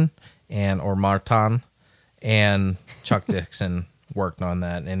Martin or Martin and Chuck Dixon worked on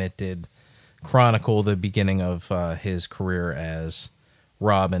that, and it did chronicle the beginning of his career as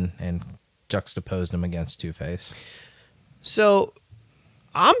Robin and juxtaposed him against Two-Face. So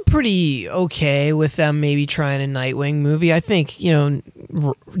I'm pretty okay with them maybe trying a Nightwing movie. I think,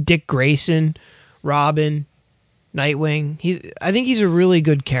 Dick Grayson, Robin, Nightwing. I think he's a really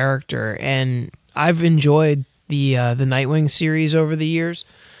good character, and I've enjoyed the Nightwing series over the years.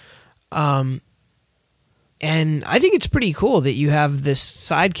 And I think it's pretty cool that you have this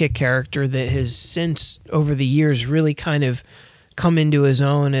sidekick character that has since over the years really kind of come into his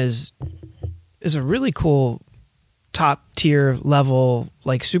own as a really cool top tier level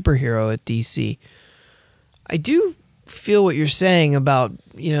like superhero at DC. I do feel what you're saying about,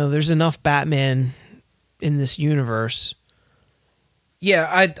 there's enough Batman in this universe.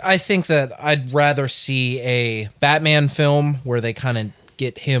 Yeah, I think that I'd rather see a Batman film where they kind of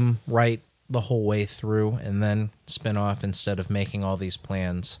get him right the whole way through and then spin off, instead of making all these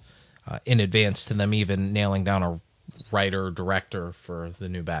plans in advance to them even nailing down a writer director for the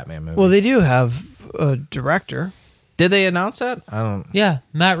new Batman movie. Well, they do have a director. Did they announce that? I don't. Yeah,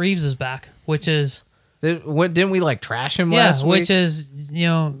 Matt Reeves is back, which is didn't we trash him last week? which is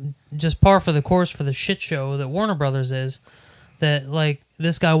just par for the course for the shit show that Warner Brothers is. That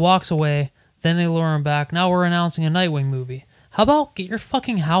this guy walks away, then they lure him back. Now we're announcing a Nightwing movie. How about get your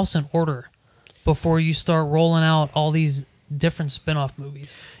fucking house in order before you start rolling out all these different spin-off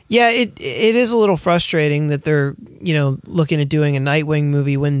movies? Yeah, it is a little frustrating that they're, looking at doing a Nightwing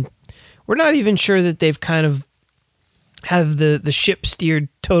movie when we're not even sure that they've kind of have the ship steered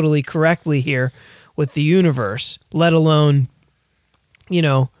totally correctly here with the universe, let alone,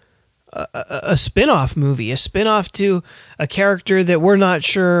 a spin-off movie, a spin-off to a character that we're not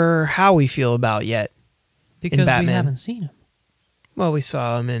sure how we feel about yet. Because we haven't seen him. Well, we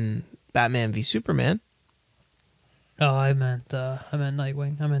saw him in Batman v Superman. Oh, I meant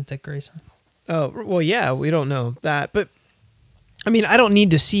Nightwing. I meant Dick Grayson. Oh, well, yeah, we don't know that. But, I mean, I don't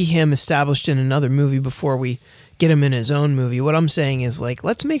need to see him established in another movie before we get him in his own movie. What I'm saying is,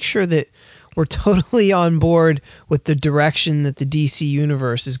 let's make sure that we're totally on board with the direction that the DC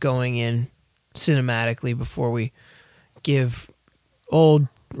universe is going in cinematically before we give old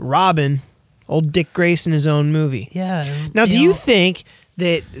Dick Grayson his own movie. Yeah. Now, do you think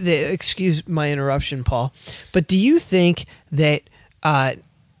that excuse my interruption, Paul, but do you think that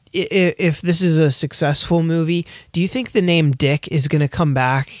if this is a successful movie, do you think the name Dick is going to come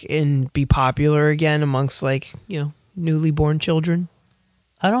back and be popular again amongst newly born children?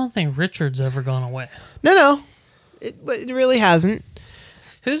 I don't think Richard's ever gone away. No, it really hasn't.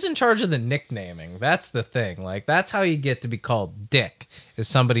 Who's in charge of the nicknaming? That's the thing. That's how you get to be called Dick, is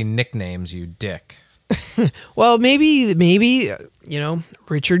somebody nicknames you Dick. Well, maybe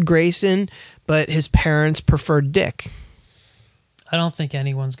Richard Grayson, but his parents preferred Dick. I don't think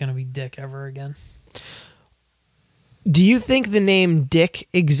anyone's going to be Dick ever again. Do you think the name Dick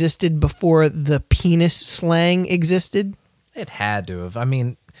existed before the penis slang existed? It had to have. I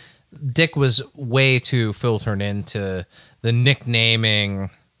mean, Dick was way too filtered into the nicknaming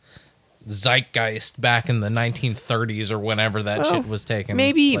zeitgeist back in the 1930s or whenever that shit was taken.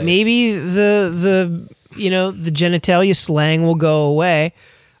 Maybe place. the genitalia slang will go away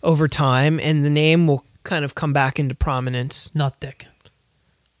over time, and the name will kind of come back into prominence. Not Dick.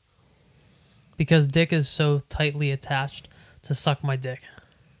 Because Dick is so tightly attached to suck my dick.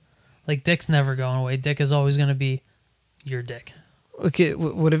 Dick's never going away. Dick is always going to be your dick. Okay,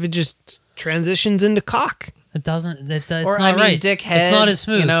 what if it just transitions into cock? It doesn't. It's or, not right. Dickhead. It's not as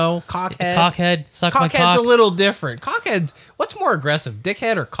smooth. Cockhead. Cockhead. Suck my cock. Cockhead's a little different. Cockhead. What's more aggressive,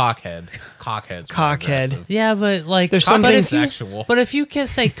 dickhead or cockhead? Cockhead's more Cockhead. aggressive. Yeah, but there's something sexual. But if you can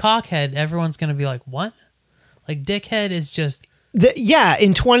say cockhead, everyone's gonna be like, what? Dickhead is just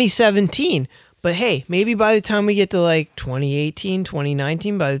in 2017. But hey, maybe by the time we get to like 2018,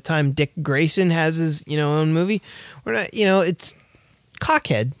 2019, by the time Dick Grayson has his, own movie, we're not, it's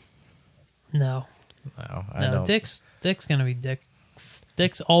cockhead. No. No, I No, don't. Dick's gonna be Dick.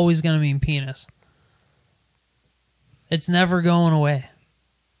 Dick's always gonna mean penis. It's never going away.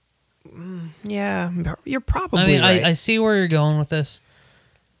 Yeah, you're probably I mean, right. I see where you're going with this,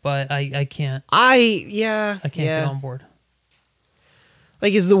 but I can't. I can't get on board.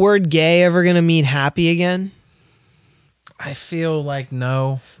 Like, is the word gay ever going to mean happy again? I feel like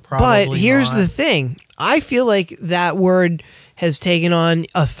no, probably But here's not. the thing. I feel like that word has taken on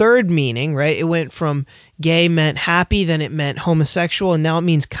a third meaning, right? It went from gay meant happy, then it meant homosexual, and now it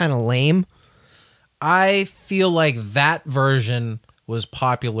means kind of lame. I feel like that version was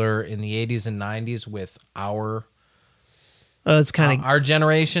popular in the 80s and 90s with our It's kind of our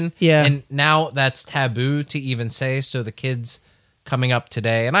generation. Yeah. And now that's taboo to even say. So the kids coming up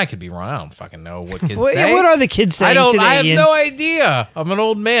today, and I could be wrong. I don't fucking know what kids say. What are the kids saying today? I have Ian? no idea. I'm an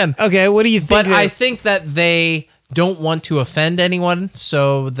old man. Okay, what do you think? But I think that they don't want to offend anyone,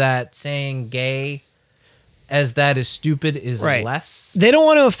 so that saying gay as that is stupid is Right. less. They don't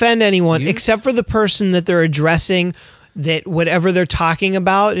want to offend anyone You? except for the person that they're addressing, that whatever they're talking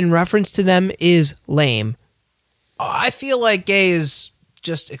about in reference to them is lame. I feel like gay is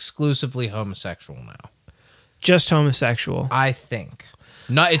just exclusively homosexual now. Just homosexual. I think.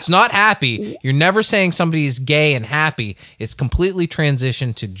 It's not happy. You're never saying somebody is gay and happy. It's completely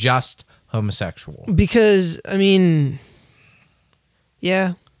transitioned to just homosexual. Because, I mean,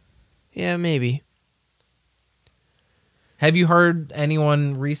 yeah, maybe. Have you heard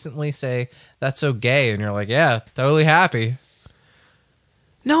anyone recently say, that's so gay? And you're like, yeah, totally happy.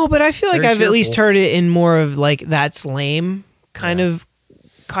 No, but I feel like Very I've at least cheerful. heard it in more of like that's lame kind of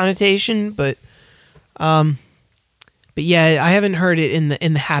connotation, but yeah, I haven't heard it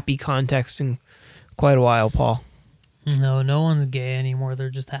in the happy context in quite a while, Paul. No one's gay anymore. They're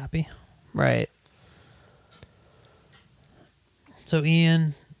just happy. Right. So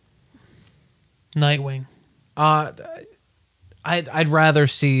Ian, Nightwing. I'd rather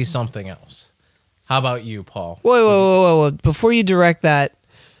see something else. How about you, Paul? Whoa. Before you direct that,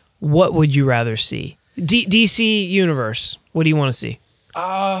 what would you rather see? DC Universe. What do you want to see?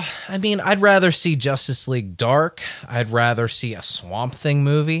 I mean, I'd rather see Justice League Dark. I'd rather see a Swamp Thing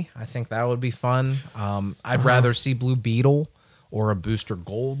movie. I think that would be fun. I'd rather see Blue Beetle or a Booster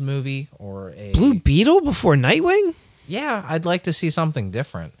Gold movie or a Blue Beetle before Nightwing? Yeah, I'd like to see something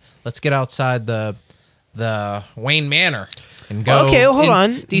different. Let's get outside the Wayne Manor and go. Okay, hold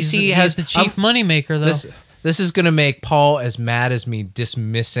on. DC He's has the chief moneymaker, though. This is going to make Paul as mad as me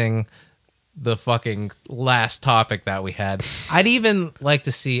dismissing the fucking last topic that we had. I'd even like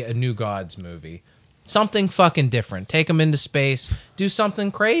to see a New Gods movie. Something fucking different. Take them into space. Do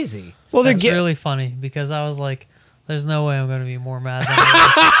something crazy. Well, That's really funny because I was like, there's no way I'm going to be more mad than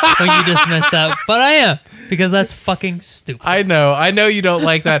this when you dismissed that. But I am, because that's fucking stupid. I know you don't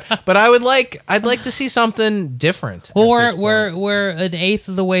like that, but I'd like to see something different. Well, at this point. we're an eighth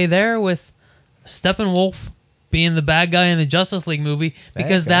of the way there with Steppenwolf being the bad guy in the Justice League movie because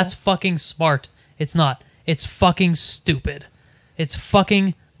There you go. that's fucking smart. It's not. It's fucking stupid. It's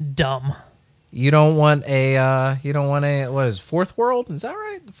fucking dumb. You don't want a what is it, Fourth World? Is that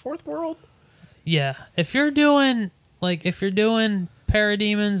right? The Fourth World? Yeah, if you're doing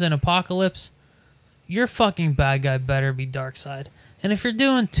Parademons and Apocalypse, your fucking bad guy better be Darkseid. And if you're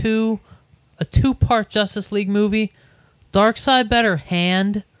doing a two-part Justice League movie, Darkseid better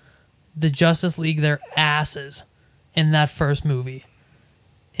hand the Justice League their asses in that first movie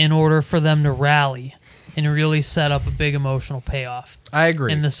in order for them to rally and really set up a big emotional payoff I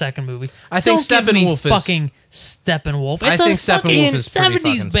agree. in the second movie. I think Don't give me Steppenwolf is- fucking Steppenwolf. I It's think a fucking Steppenwolf is pretty 70s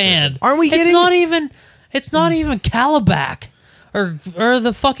fucking band. stupid. Aren't we getting- It's not even Calabac or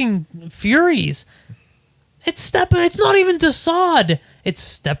the fucking Furies. It's not even Desaad.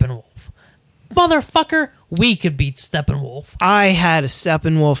 It's Steppenwolf. Motherfucker, we could beat Steppenwolf. I had a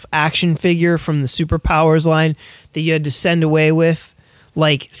Steppenwolf action figure from the Superpowers line that you had to send away with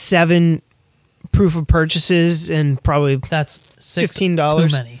like 7 proof of purchases and probably That's $15.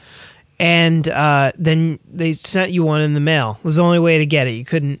 too many. and then they sent you one in the mail. It was the only way to get it. You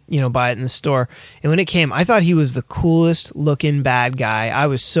couldn't, buy it in the store. And when it came, I thought he was the coolest looking bad guy. I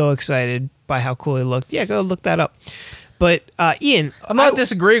was so excited by how cool he looked. Yeah, go look that up. But Ian, I'm not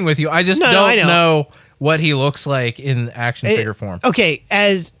disagreeing with you. I just No, I don't know. know what he looks like in action figure form. Okay,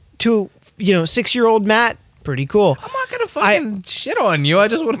 as to 6-year-old Matt, pretty cool. I'm not gonna fucking shit on you. I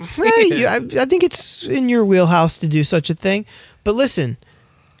just want to see Well, it. I think it's in your wheelhouse to do such a thing. But listen,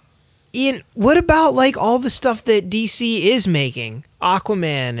 Ian, what about like all the stuff that DC is making?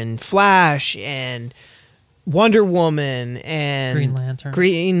 Aquaman and Flash and Wonder Woman and Green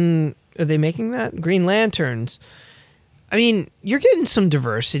Lanterns. Are they making that? Green Lanterns. I mean, you're getting some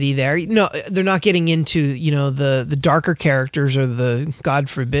diversity there. No, they're not getting into, the darker characters or the, God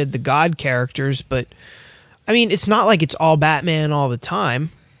forbid, the God characters, but I mean, it's not like it's all Batman all the time.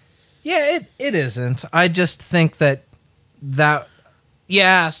 Yeah, it isn't. I just think that you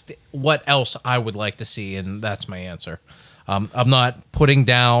asked what else I would like to see, and that's my answer. I'm not putting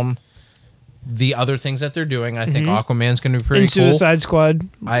down the other things that they're doing. I think Aquaman's going to be pretty And cool. Suicide Squad.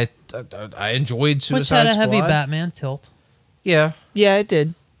 I enjoyed Suicide Which had a Squad. heavy Batman tilt. Yeah. Yeah, it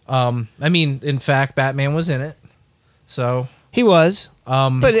did. I mean, in fact, Batman was in it. So, He was. But I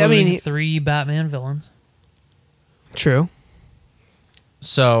Including mean, 3 Batman villains. true.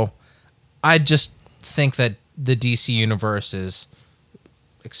 So, I just think that the DC universe is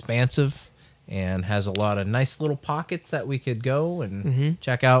expansive and has a lot of nice little pockets that we could go and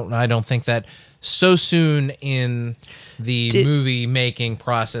check out. And I don't think that so soon in the movie making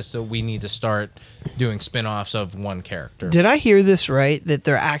process that we need to start doing spin-offs of one character. Did I hear this right? That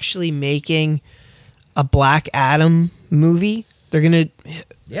they're actually making a Black Adam movie? They're going to...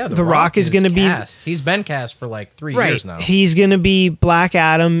 Yeah, The Rock is gonna be- cast. He's been cast for like 3 years now. He's going to be Black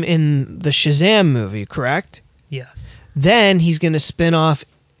Adam in the Shazam movie, correct? Yeah. Then he's going to spin off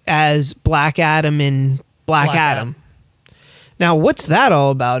as Black Adam in Black Adam. Now, what's that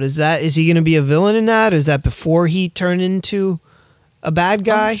all about? Is he going to be a villain in that? Is that before he turned into a bad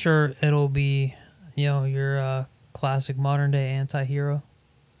guy? I'm sure it'll be, your classic modern day anti-hero.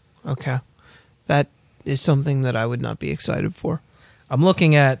 Okay. That is something that I would not be excited for. I'm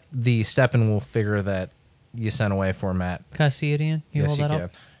looking at the Steppenwolf figure that you sent away for Matt. Can I see it, Ian? You Yes, hold you that can.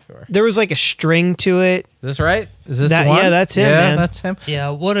 up? Sure. There was like a string to it. Is this right? Is this That- the one? yeah, that's him, Yeah, man. that's him. Yeah,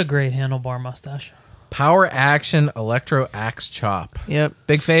 what a great handlebar mustache. Power Action Electro Axe Chop. Yep.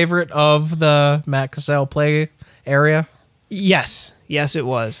 Big favorite of the Matt Cassell play area. Yes. Yes, it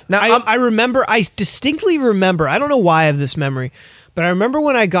was. Now, I distinctly remember, I don't know why I have this memory, but I remember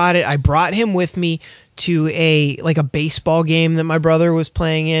when I got it, I brought him with me to a baseball game that my brother was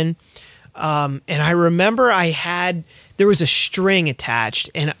playing in. And I remember there was a string attached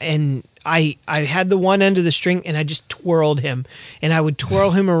and I had the one end of the string and I just twirled him and I would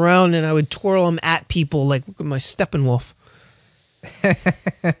twirl him around and I would twirl him at people like, look at my Steppenwolf.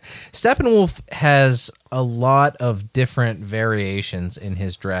 Steppenwolf has a lot of different variations in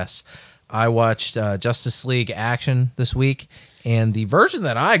his dress. I watched Justice League Action this week, and the version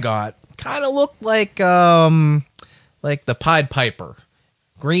that I got kind of looked like the Pied Piper.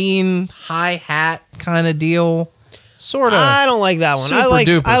 Green, high hat kind of deal. Sort of. I don't like that one. Super I like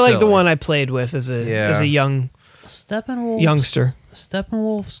duper the silly. one I played with as a young youngster.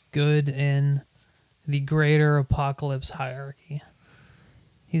 Steppenwolf's good in the greater Apocalypse hierarchy.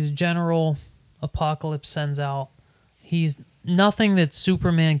 He's General. Apocalypse sends out. He's nothing that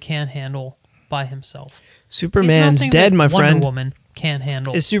Superman can't handle by himself. Superman's He's nothing dead, that my friend. Wonder Woman can't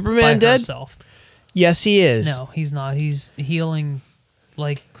handle. Is Superman by dead? herself. Yes, he is. No, he's not. He's healing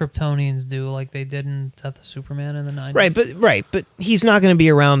like Kryptonians do, like they did in Death of Superman in the 90s. Right, but he's not going to be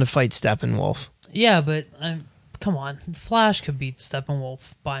around to fight Steppenwolf. Yeah, but come on. Flash could beat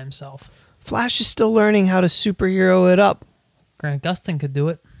Steppenwolf by himself. Flash is still learning how to superhero it up. Grant Gustin could do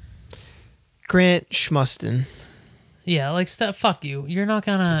it. Grant Schmustin. Yeah, like fuck you. You're not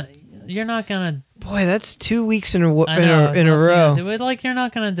gonna. Boy, that's 2 weeks in a I know, in a I was row. thinking, like you're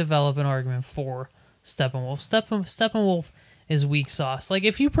not gonna develop an argument for Steppenwolf. Steppenwolf is weak sauce. Like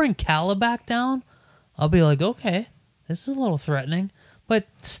if you bring Kala back down, I'll be like, okay, this is a little threatening. But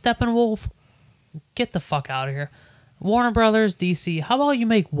Steppenwolf, get the fuck out of here. Warner Brothers, DC. How about you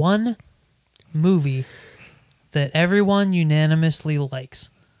make one movie that everyone unanimously likes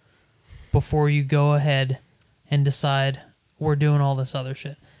before you go ahead and decide we're doing all this other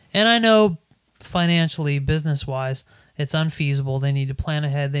shit. And I know financially, business-wise, it's unfeasible. They need to plan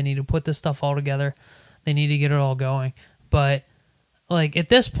ahead. They need to put this stuff all together. They need to get it all going. But like at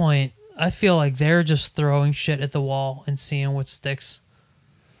this point, I feel like they're just throwing shit at the wall and seeing what sticks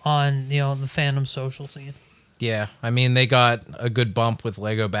on, the fandom social scene. Yeah, I mean they got a good bump with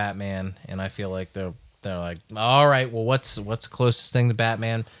Lego Batman, and I feel like they're like, all right, well, what's the closest thing to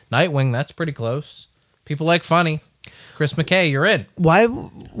Batman? Nightwing, that's pretty close. People like funny. Chris McKay, you're in. Why?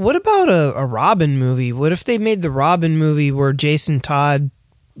 What about a Robin movie? What if they made the Robin movie where Jason Todd,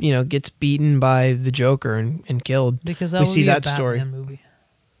 gets beaten by the Joker and killed? Because that we would see be that a story. Batman movie,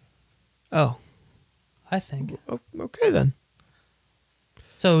 Oh, I think. okay then.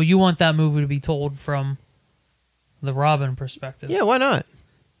 So you want that movie to be told from the Robin perspective? Yeah, why not?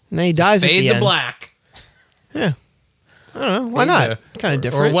 And then he dies at Fade the to end. black. Yeah. I don't know. Why Fade not? to- Kind of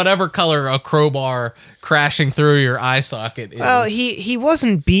different. Or whatever color a crowbar crashing through your eye socket is. Well, he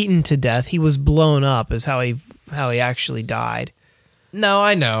wasn't beaten to death. He was blown up is how he actually died. No,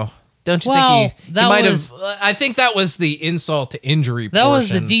 I know. Don't you Well, think he that might was- have... I think that was the insult to injury That was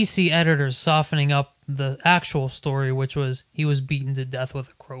the portion. DC editors softening up the actual story, which was he was beaten to death with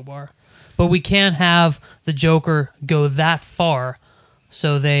a crowbar. But we can't have the Joker go that far,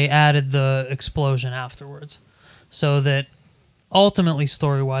 so they added the explosion afterwards. So that ultimately,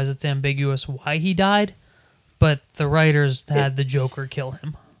 story-wise, it's ambiguous why he died, but the writers had the Joker kill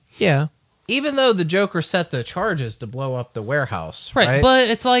him. Yeah. Even though the Joker set the charges to blow up the warehouse, Right, right? but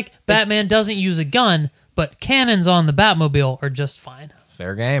it's like Batman doesn't use a gun, but cannons on the Batmobile are just fine.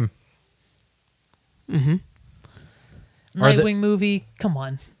 Fair game. Are the- Nightwing movie, come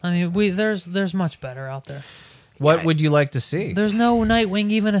on. I mean, there's much better out there. What would you like to see? There's no Nightwing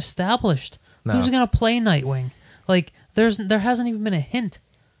even established. No. Who's gonna play Nightwing? Like, there hasn't even been a hint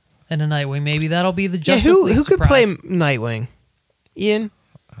at a Nightwing. Maybe that'll be the Justice League who could play surprise. Nightwing? Ian?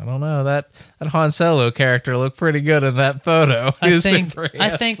 I don't know. That Han Solo character looked pretty good in that photo. He I was think, super I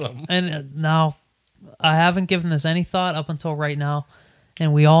think, handsome. and now I haven't given this any thought up until right now,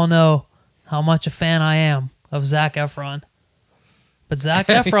 and we all know how much a fan I am of Zac Efron. But Zac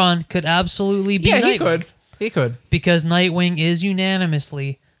Efron could absolutely be Yeah, Nightwing. he could. He could. Because Nightwing is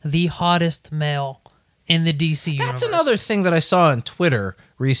unanimously the hottest male in the DC universe. That's another thing that I saw on Twitter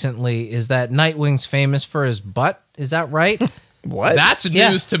recently is that Nightwing's famous for his butt. Is that right? What? That's Yeah.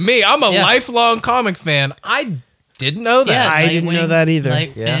 news to me. I'm a Yeah. lifelong comic fan. I didn't know that. I didn't know that either.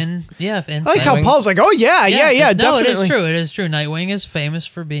 Yeah. Yeah. I like how Nightwing. Paul's like, oh, yeah, No, definitely. it is true. It is true. Nightwing is famous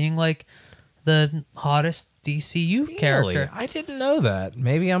for being like the hottest DCU Really? character. I didn't know that.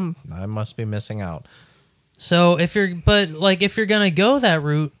 Maybe I must be missing out. So if you're gonna go that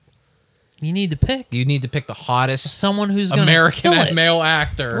route, you need to pick You need to pick the hottest someone who's gonna American kill it. male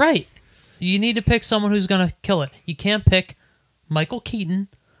actor. Right. You need to pick someone who's gonna kill it. You can't pick Michael Keaton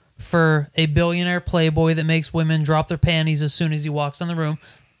for a billionaire playboy that makes women drop their panties as soon as he walks in the room,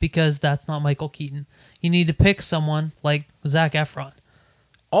 because that's not Michael Keaton. You need to pick someone like Zac Efron.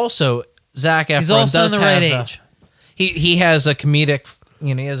 Also, Zac Efron He's also in does the have right age. He has a comedic, he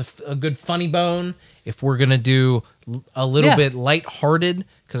has a good funny bone. If we're gonna do a little Yeah. bit lighthearted,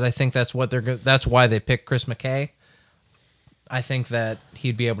 because I think that's what that's why they picked Chris McKay. I think that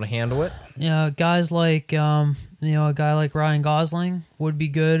he'd be able to handle it. Guys like a guy like Ryan Gosling would be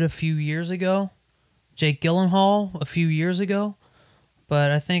good a few years ago. Jake Gyllenhaal a few years ago. But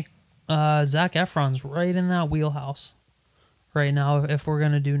I think Zac Efron's right in that wheelhouse right now if we're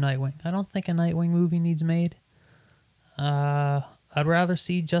going to do Nightwing. I don't think a Nightwing movie needs made. I'd rather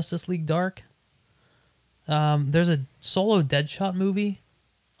see Justice League Dark. There's a solo Deadshot movie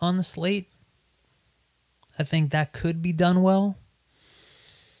on the slate. I think that could be done well.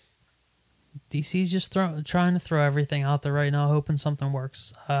 DC's just trying to throw everything out there right now, hoping something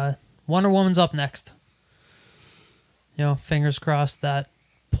works. Wonder Woman's up next. Fingers crossed that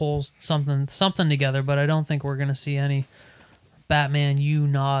pulls something together, but I don't think we're going to see any Batman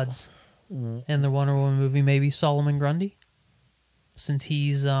nods in the Wonder Woman movie. Maybe Solomon Grundy, since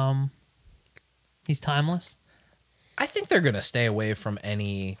he's timeless. I think they're gonna stay away from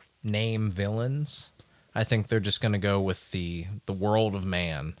any name villains. I think they're just gonna go with the world of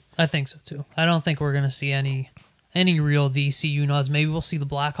man. I think so too. I don't think we're going to see any real DCU nods. Maybe we'll see the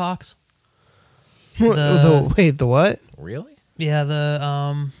Blackhawks. The what? Really? Yeah,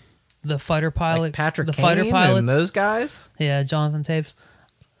 the fighter pilot, Like Patrick the Kane fighter and pilots, those guys? yeah, Jonathan Tapes,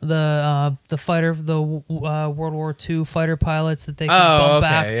 the World War II fighter pilots that they can bump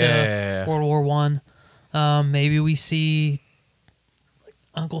back to yeah. World War One. Maybe we see like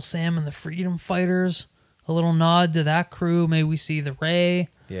Uncle Sam and the Freedom Fighters, a little nod to that crew. Maybe we see the Ray,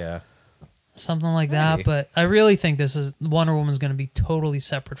 Yeah. something like Maybe. that. But I really think Wonder Woman's going to be totally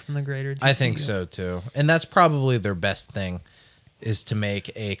separate from the greater DCU. I think so too. And that's probably their best thing, is to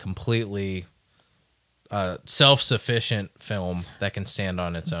make a completely self-sufficient film that can stand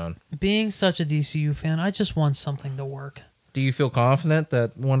on its own. Being such a DCU fan, I just want something to work. Do you feel confident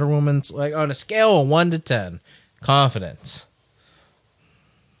that Wonder Woman's, like, on a scale of 1 to 10, confidence?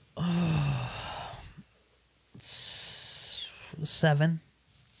 7.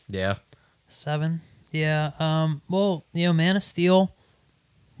 Yeah. 7. Yeah. Well, Man of Steel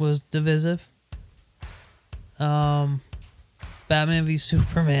was divisive. Batman v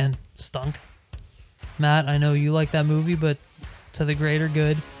Superman stunk. Matt, I know you like that movie, but to the greater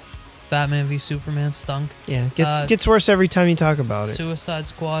good, Batman v Superman stunk. Yeah, gets worse every time you talk about it. Suicide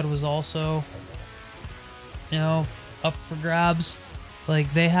Squad was also, up for grabs.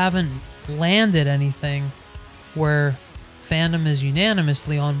 Like, they haven't landed anything where fandom is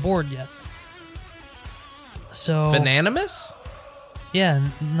unanimously on board yet. So Fananimous? yeah,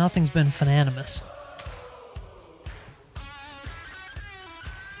 nothing's been fananimous.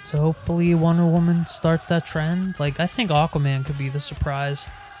 So hopefully Wonder Woman starts that trend. Like, I think Aquaman could be the surprise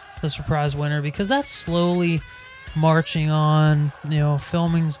winner, because that's slowly marching on. You know,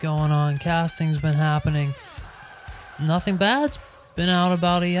 filming's going on, casting's been happening. Nothing bad's been out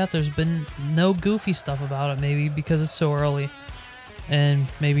about it yet. There's been no goofy stuff about it, maybe because it's so early, and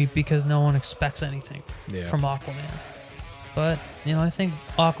maybe because no one expects anything from Aquaman. But, you know, I think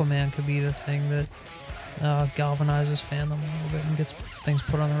Aquaman could be the thing that galvanizes fandom a little bit and gets things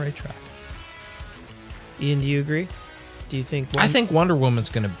put on the right track. Ian, do you agree? Do you think... I think Wonder Woman's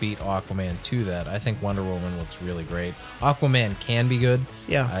going to beat Aquaman to that. I think Wonder Woman looks really great. Aquaman can be good.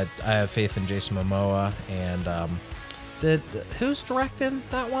 Yeah. I have faith in Jason Momoa. And who's directing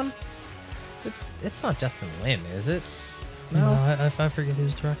that one? It's not Justin Lin, is it? No, I forget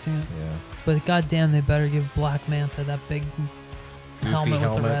who's directing it. Yeah. But goddamn, they better give Black Manta that big helmet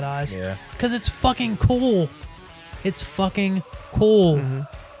with the red eyes. Yeah. Because it's fucking cool. It's fucking cool. Mm-hmm.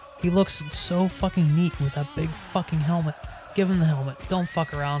 He looks so fucking neat with that big fucking helmet. Give him the helmet. Don't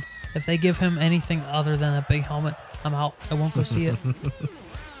fuck around. If they give him anything other than that big helmet, I'm out. I won't go see it.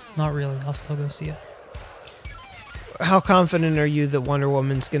 Not really. I'll still go see it. How confident are you that Wonder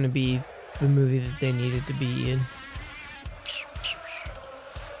Woman's going to be the movie that they needed to be in?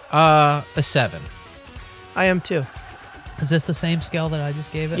 A 7. I am too. Is this the same scale that I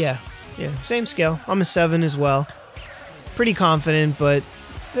just gave it? Yeah, same scale. I'm a 7 as well. Pretty confident, but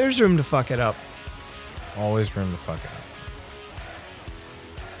there's room to fuck it up. Always room to fuck it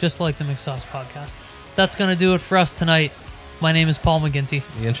up. Just like the McSauce podcast. That's going to do it for us tonight. My name is Paul McGinty.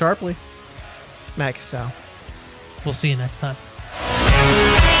 Ian Sharpley. Matt Cassell. We'll see you next time.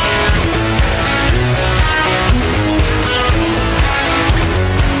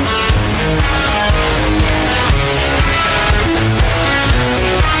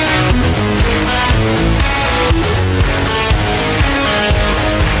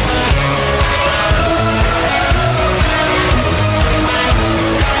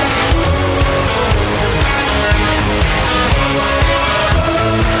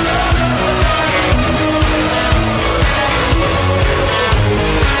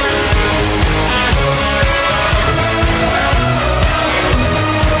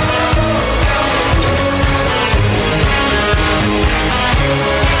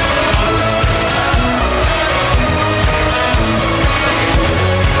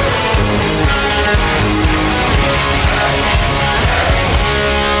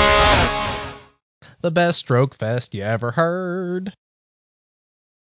 The best stroke fest you ever heard.